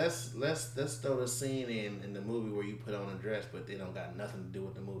 let's throw the scene in the movie where you put on a dress, but they don't got nothing to do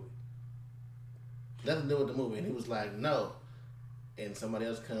with the movie. Nothing to do with the movie. And he was like, no. And somebody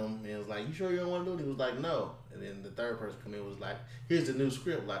else come and was like, you sure you don't want to do it? He was like, no. And then the third person come in and was like, here's the new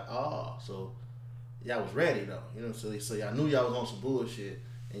script. Like, oh, so y'all was ready though. You know, so y'all knew y'all was on some bullshit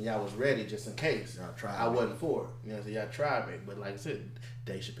and y'all was ready just in case. I wasn't for it. You know, so y'all tried me. But like I said,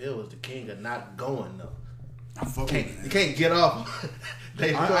 Dave Chappelle was the king of not going though. You can't get off.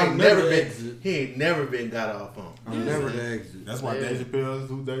 Dave Chappelle he ain't never been got off on. I'm never the exit. That's why Dave Chappelle is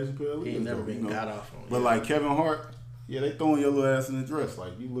who Dave Chappelle is. He ain't never been got off on. But like Kevin Hart, yeah, they throwing your little ass in the dress.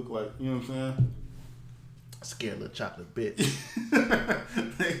 Like you look like, you know what I'm saying? Scared little chocolate bitch.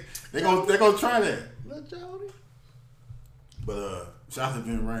 they gonna try that. Little Jody. But shout out to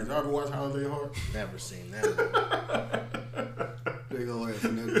Vin Rames. Y'all ever watch Holiday Heart? Never seen that. Big old ass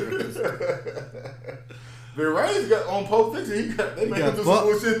nigga. Vin Rames got on Pulp Fiction. They make him do some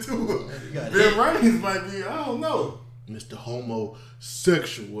bullshit too. Vin Rames might be. I don't know. Mr.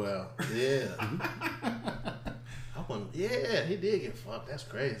 Homosexual. Yeah. Yeah, he did get fucked. That's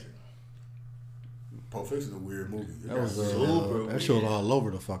crazy. Pulp Fiction a weird movie. That was super that showed all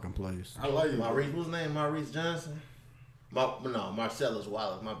over the fucking place. I like it. Maurice, what's his name? Maurice Johnson? No, Marcellus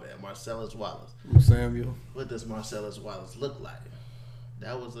Wallace. My bad. Marcellus Wallace. Samuel. What does Marcellus Wallace look like?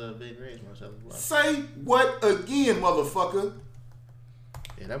 That was a big race, Marcellus Wallace. Say what again, motherfucker?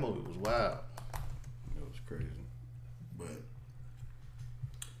 Yeah, that movie was wild. That was crazy. But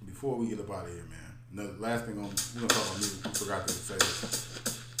before we get up out of here, man, the last thing we're gonna talk about music. We forgot to say this.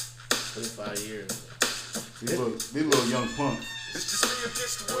 25 years. These little young punks. This is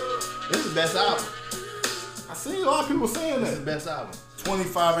the best album. I seen a lot of people saying This is the that. best album.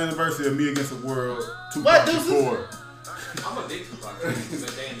 25 anniversary of Me Against the World. What, Tupac Deuces? Shakur. I'm a big Tupac. I don't think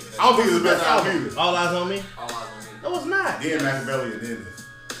it's the best album either. All Eyes on Me? All eyes on me. No, it's not. Then Machiavelli and then this.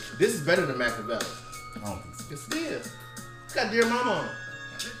 This is better than Machiavelli. I don't think so. Yes, it is. It's got Dear Mama on it.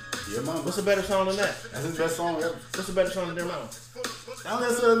 Yeah, mama. What's a better song than that? That's his best song ever. What's a better song than Dear Mama? I don't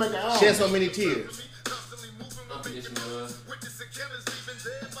necessarily make an album. Shed So Many Tears. Unconditional love.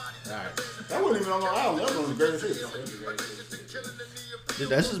 Alright. That wasn't even on the album. That was one of the greatest hits.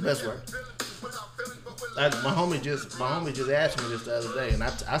 That's his best work. My homie just asked me this the other day, and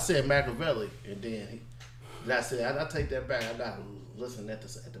I said Machiavelli, and then I said I take that back. I got to listen at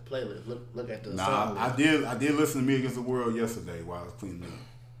the playlist. Look at the song Nah, list. I did listen to Me Against the World yesterday while I was cleaning up.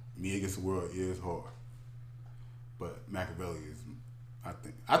 Me Against the World is hard, but Machiavelli is.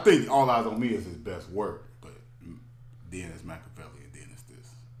 I think All Eyes on Me is his best work, but then it's Machiavelli, and then it's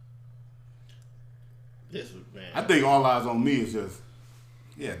this. This was, man. I think All Eyes on Me is just.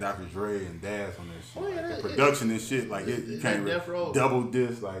 Yeah, Dr. Dre and Daz on that shit. Oh, yeah, Like, the production and shit, like you can't Death Row. double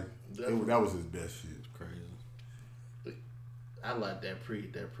disc, like Death that was his best shit. Crazy. I like that pre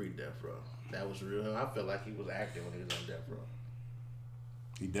Death Row. That was real. I felt like he was acting when he was on Death Row.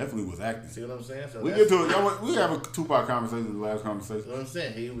 He definitely was acting. See what I'm saying? So We that's- get to it. We have a Tupac conversation. The last conversation. That's what I'm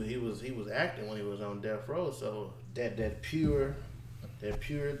saying. He was acting when he was on Death Row. So that pure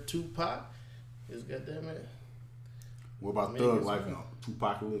Tupac is goddamn it. What about Me Thug Against Life the now?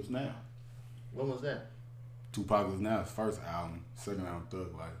 Tupacalypse Now. When was that? Tupacalypse Now, his first album, second album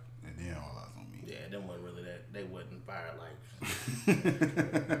Thug Life, and then All Eyes on Me. Yeah, them wasn't really that. They wasn't fire like.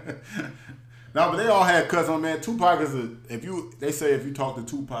 No, but they all had cuts on, man. Tupac is they say if you talk to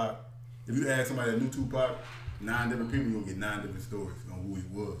Tupac, if you ask somebody that knew Tupac, 9 different people, you'll get 9 different stories on who he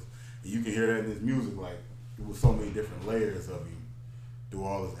was. And you can hear that in his music, like, there was so many different layers of him through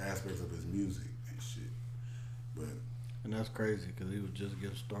all his aspects of his music and shit. And that's crazy because he was just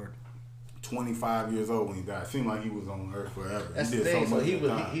getting started. 25 years old when he died. Seemed like he was on Earth forever. That's he the did thing. so So much at the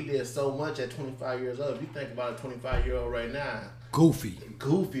time. he did so much at 25 years old. If you think about a 25-year-old right now, Goofy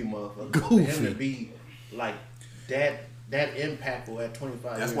motherfucker. Goofy. For him to be like that impactful at 25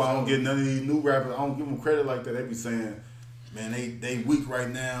 That's years why I don't old. get none of these new rappers. I don't give them credit like that. They be saying, man, they weak right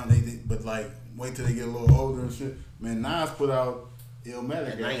now. But like wait till they get a little older and shit. Man, Nas put out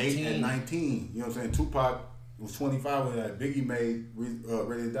Illmatic at 19. You know what I'm saying? Tupac was 25 when that. Biggie made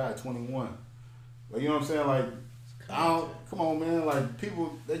Ready to Die at 21. But you know what I'm saying? Like, come on, man. Like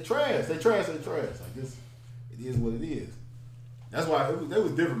people, they trash. Like this, it is what it is. That's why they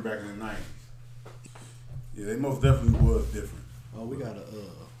was different back in the 90s. Yeah, they most definitely was different. Oh, we got a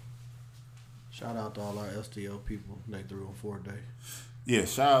shout out to all our STL people. They 314 day. Yeah,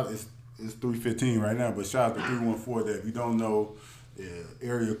 shout out. It's 3:15 right now, but shout out to 314 day. If you don't know, the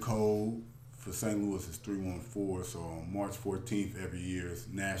area code for St. Louis is 314. So on March 14th every year is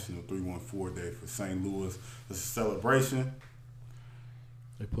National 314 Day for St. Louis. It's a celebration.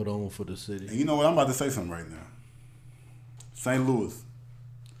 They put on for the city. And you know what? I'm about to say something right now. St. Louis,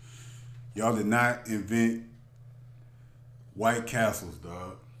 y'all did not invent White Castles,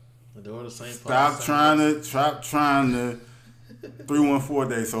 dog. The St. Stop trying to 314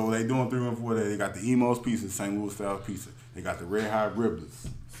 Day. So they doing 314 Day. They got the Emo's Pizza, St. Louis style pizza. They got the Red Hot Ribblers,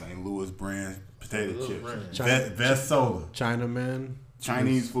 St. Louis brand potato chips. Vest Soda. Chinaman.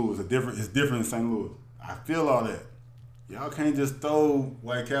 Chinese food is different in St. Louis. I feel all that. Y'all can't just throw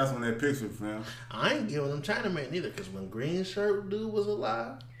White Castle in that picture, fam. I ain't giving them Chinaman either, because when Green Shirt dude was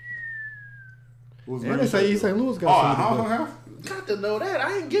alive, And they say East St. Louis got some of the best. got to know that.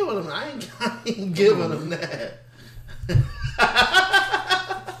 I ain't giving them. I ain't giving them that.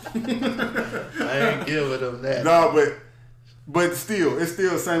 I ain't giving them that. No, but still, it's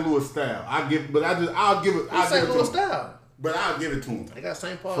still St. Louis style. I'll give it. St. Louis style. But I'll give it to him. I got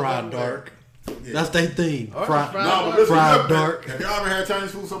St. Paul. Fried dark. Yeah. That's their theme. All right, Fried. fried No, but listen, Fried dark. Have y'all ever had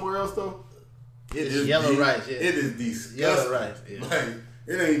Chinese food somewhere else though? It's yellow rice. Yeah. It is disgusting. Yellow rice. Yeah. Like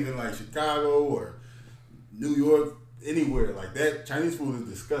it ain't even like Chicago or New York, anywhere like that. Chinese food is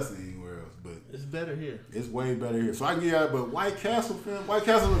disgusting anywhere else, but It's better here. it's way better here. So I can get out, but White Castle is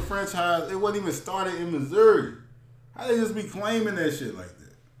a franchise. It wasn't even started in Missouri. How they just be claiming that shit like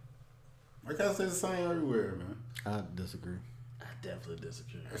that? White Castle tastes the same everywhere, man. I disagree. I definitely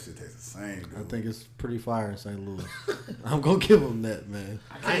disagree. That shit tastes the same, dude. I think it's pretty fire in St. Louis. I'm gonna give them that, man.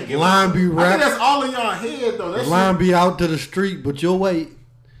 I ain't giving Line be I think wrapped. that's all in y'all head though. That Line shit, be out to the street, but you'll wait.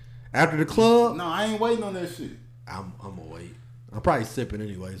 After the club, no, I ain't waiting on that shit. I'm gonna wait. I'm probably sipping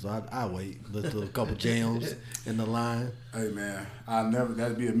anyway, so I wait. Listen to a couple jams in the line. Hey man,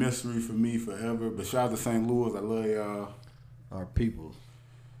 that'd be a mystery for me forever. But shout out to St. Louis. I love y'all. Our people,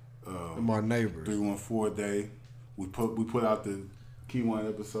 them our neighbors. 314 Day. We put out the Key One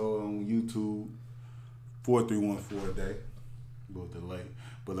episode on YouTube for 314 Day. A little delay.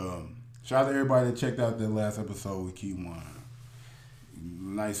 But shout out to everybody that checked out that last episode with Key One.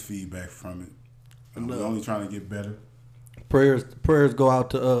 Nice feedback from it. We're only trying to get better. Prayers go out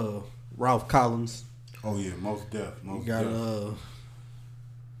to Ralph Collins. Oh yeah, most deaf. He got a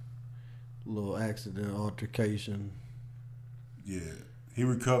little accident, altercation. Yeah, he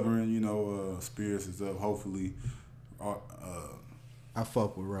recovering. Spirits is up. Hopefully, I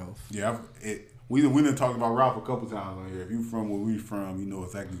fuck with Ralph. yeah. We done talked about Ralph a couple times on here. If you from where we from, you know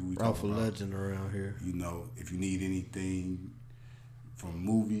exactly who we Ralph a talking about. legend around here. If you need anything from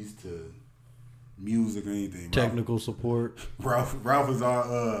movies to music or anything, Technical support. Ralph is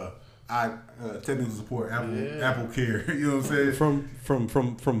our technical support. Apple Care. You know what I'm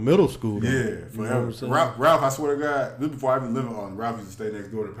saying? From middle school. Though. Yeah, You know what forever. I'm saying? Ralph, I swear to God, this before I even lived on, Ralph used to stay next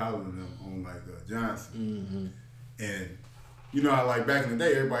door to Paladin and them on Johnson. Mm-hmm. And you know how like back in the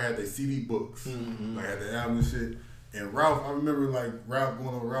day, everybody had their CD books, like had their album and shit. And Ralph, I remember like Ralph going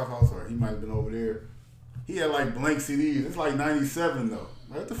over to Ralph's house, or he might have been over there. He had like blank CDs. It's like 97 though.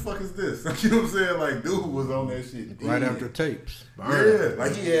 Like, what the fuck is this? Like, you know what I'm saying? Like, dude was on that shit. Right after tapes. Yeah,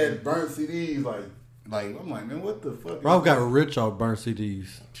 like he had burnt CDs. Like I'm like, man, what the fuck? Ralph got rich off burnt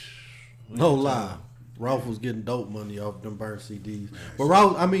CDs. No lie. Ralph was getting dope money off them burnt CDs. But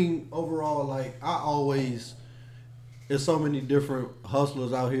Ralph, I mean, overall, like, there's so many different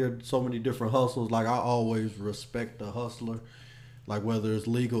hustlers out here, so many different hustles. Like, I always respect the hustler. Like whether it's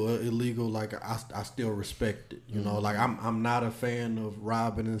legal or illegal, like I still respect it. You know, like I'm not a fan of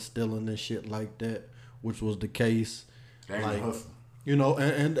robbing and stealing and shit like that, which was the case. Like, you know,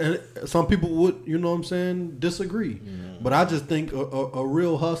 and some people would, you know what I'm saying, disagree. But I just think a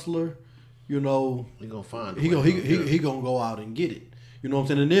real hustler, you know, he gonna find he gonna go out and get it. You know what I'm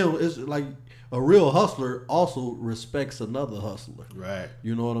saying? And then it's like a real hustler also respects another hustler. Right.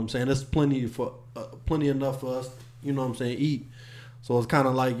 You know what I'm saying? There's plenty enough for us, you know what I'm saying, eat. So it's kind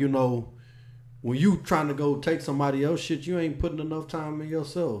of like, you know, when you trying to go take somebody else shit, you ain't putting enough time in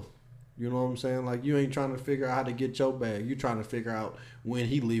yourself. You know what I'm saying? Like, you ain't trying to figure out how to get your bag. You trying to figure out when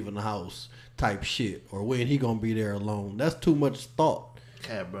he leaving the house type shit, or when he gonna be there alone. That's too much thought.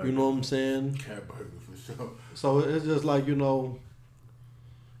 Cat burger. You know what I'm saying? Cat burger for sure. So it's just like, you know,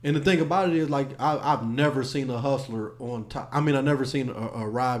 and the thing about it is, like, I've never seen a hustler on top. I mean, I never seen a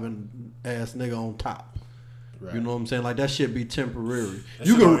robbing ass nigga on top. Right. You know what I'm saying? Like, that shit be temporary.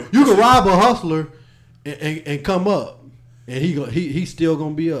 You can rob a hustler and come up. And he still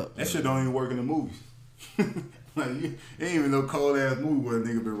gonna be up. That shit don't even work in the movies. Like, ain't even no cold ass movie where a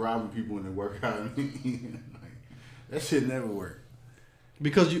nigga been robbing people and they work out. Like, that shit never work.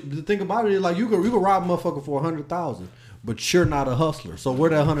 Because the thing about it is, like, you could rob a motherfucker for 100,000, but you're not a hustler. So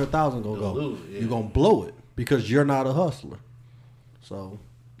where that 100,000 gonna go? You're gonna blow it because you're not a hustler. So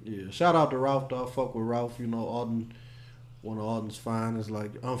yeah, shout out to Ralph. Though. I fuck with Ralph. You know, Alden, one of Alden's finest.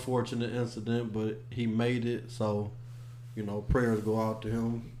 Like, unfortunate incident, but he made it. So, you know, prayers go out to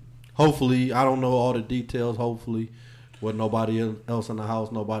him. Hopefully, I don't know all the details. Hopefully, with nobody else in the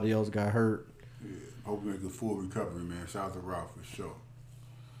house, nobody else got hurt. Yeah, hope you make a full recovery, man. Shout out to Ralph for sure.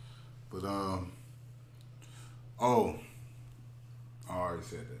 But I already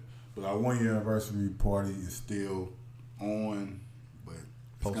said that. But our 1 year anniversary party is still on, but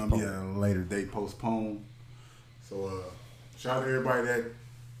it's gonna be at a later date, postponed. So shout out to everybody that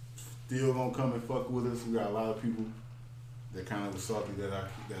still gonna come and fuck with us. We got a lot of people that kind of was salty that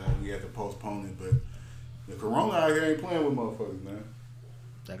we had to postpone it, but the corona out here ain't playing with motherfuckers, man.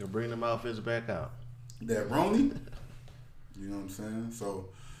 I can bring them outfits back out. That Roni, you know what I'm saying? So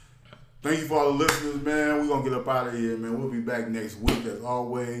thank you for all the listeners, man. We're gonna get up out of here, man. We'll be back next week as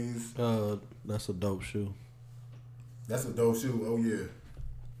always. That's a dope shoe. That's a dope shoe. Oh yeah.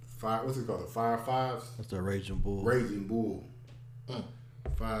 What's it called? The Fire Fives? That's the Raging Bull. Raging Bull.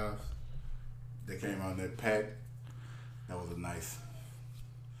 Fives. They came out in that pack. That was a nice.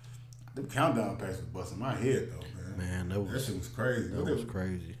 The countdown packs was busting my head though, man. Man, that shit was crazy. That was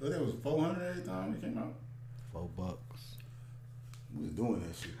crazy. That was $400 every time it came out. $4. We was doing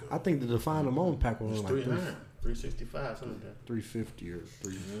that shit though. I think the Define the Moment pack was like $365, something like that. $350 or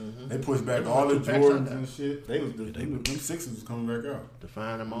 $3. They pushed back all the Jordans and shit. Them Sixers was coming back out.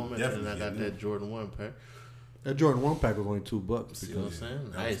 Define the Moment, and I got that Jordan 1 pack. That Jordan 1 pack was only $2. See what I'm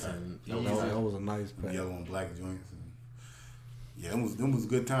saying? Nice. That was a nice pack. Yellow and black joints. Yeah, them was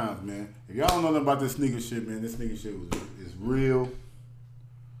good times, man. If y'all don't know nothing about this sneaker shit, man, this sneaker shit is real.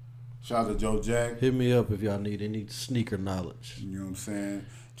 Shout out to Joe Jack. Hit me up if y'all need any sneaker knowledge. You know what I'm saying?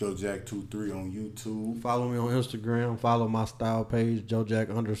 Joe Jack 23 on YouTube. Follow me on Instagram. Follow my style page, Joe Jack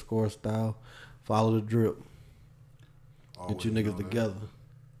 _style. Follow the drip. Get you niggas together.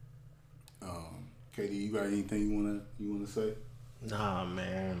 KD, you got anything you wanna say? Nah,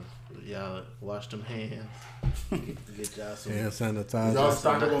 man. Y'all wash them hands. Get y'all some hand sanitizer. Y'all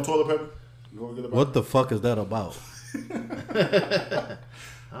stocked up on toilet paper? What the fuck is that about? I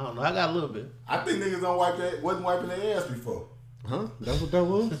don't know. I got a little bit. I think niggas wasn't wiping their ass before. Huh? That's what that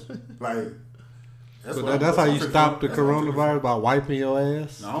was? Like, that's how you stop the coronavirus, by wiping your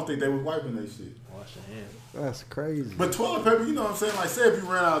ass? No, I don't think they was wiping that shit. Wash your hands. That's crazy. But toilet paper, you know what I'm saying? Like, say if you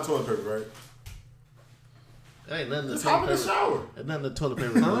ran out of toilet paper, right? That ain't nothing. Just hop in the shower. There's nothing the toilet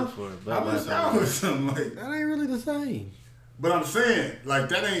paper is good for. Hop in the shower or something like. That ain't really the same. But I'm saying, like,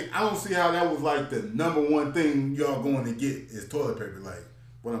 that ain't. I don't see how that was like the number one thing y'all going to get is toilet paper. Like,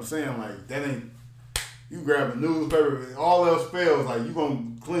 what I'm saying, like, that ain't. You grab a newspaper, and all else fails, like, you gonna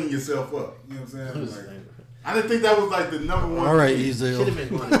clean yourself up. You know what I'm saying? Like, I didn't think that was like the number one. All right, Ezel. Should have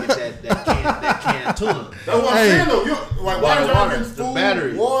been going to get that can tuna. That's what I'm saying though. Like, water, food, the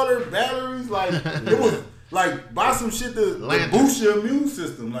batteries, like it was like buy some shit to boost your immune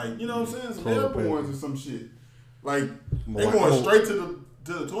system. Like, you know what I'm saying? Some airbornes or some shit. Like they going straight to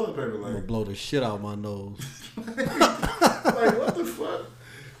the toilet paper. Like, I'm gonna blow the shit out my nose. Like, what the fuck?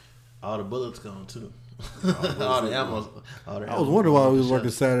 All the bullets gone too. All the ammo. I was wondering why we was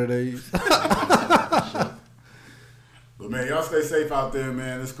working Saturdays. But man, y'all stay safe out there,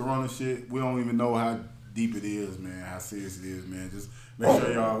 man. This corona shit, we don't even know how deep it is, man. How serious it is, man. Just make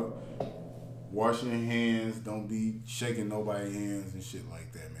sure y'all Wash your hands. Don't be shaking nobody's hands and shit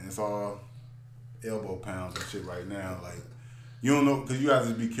like that, man. It's all elbow pounds and shit right now. Like, you don't know, because you have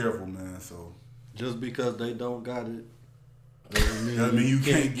to be careful, man. So Just because they don't got it doesn't mean you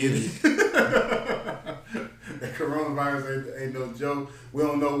can't get it. That coronavirus ain't no joke. We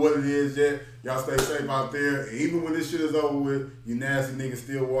don't know what it is yet. Y'all stay safe out there. And even when this shit is over with, you nasty niggas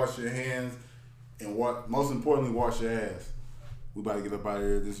still wash your hands. And most importantly, wash your ass. We about to get up out of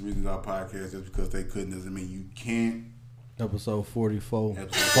here. This is Reasons Our Podcast. Just because they couldn't doesn't mean you can't. Episode 44.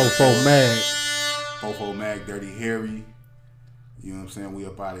 Episode 44 Mag. Fofo Mag, Dirty Harry. You know what I'm saying? We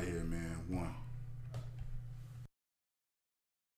up out of here, man. One.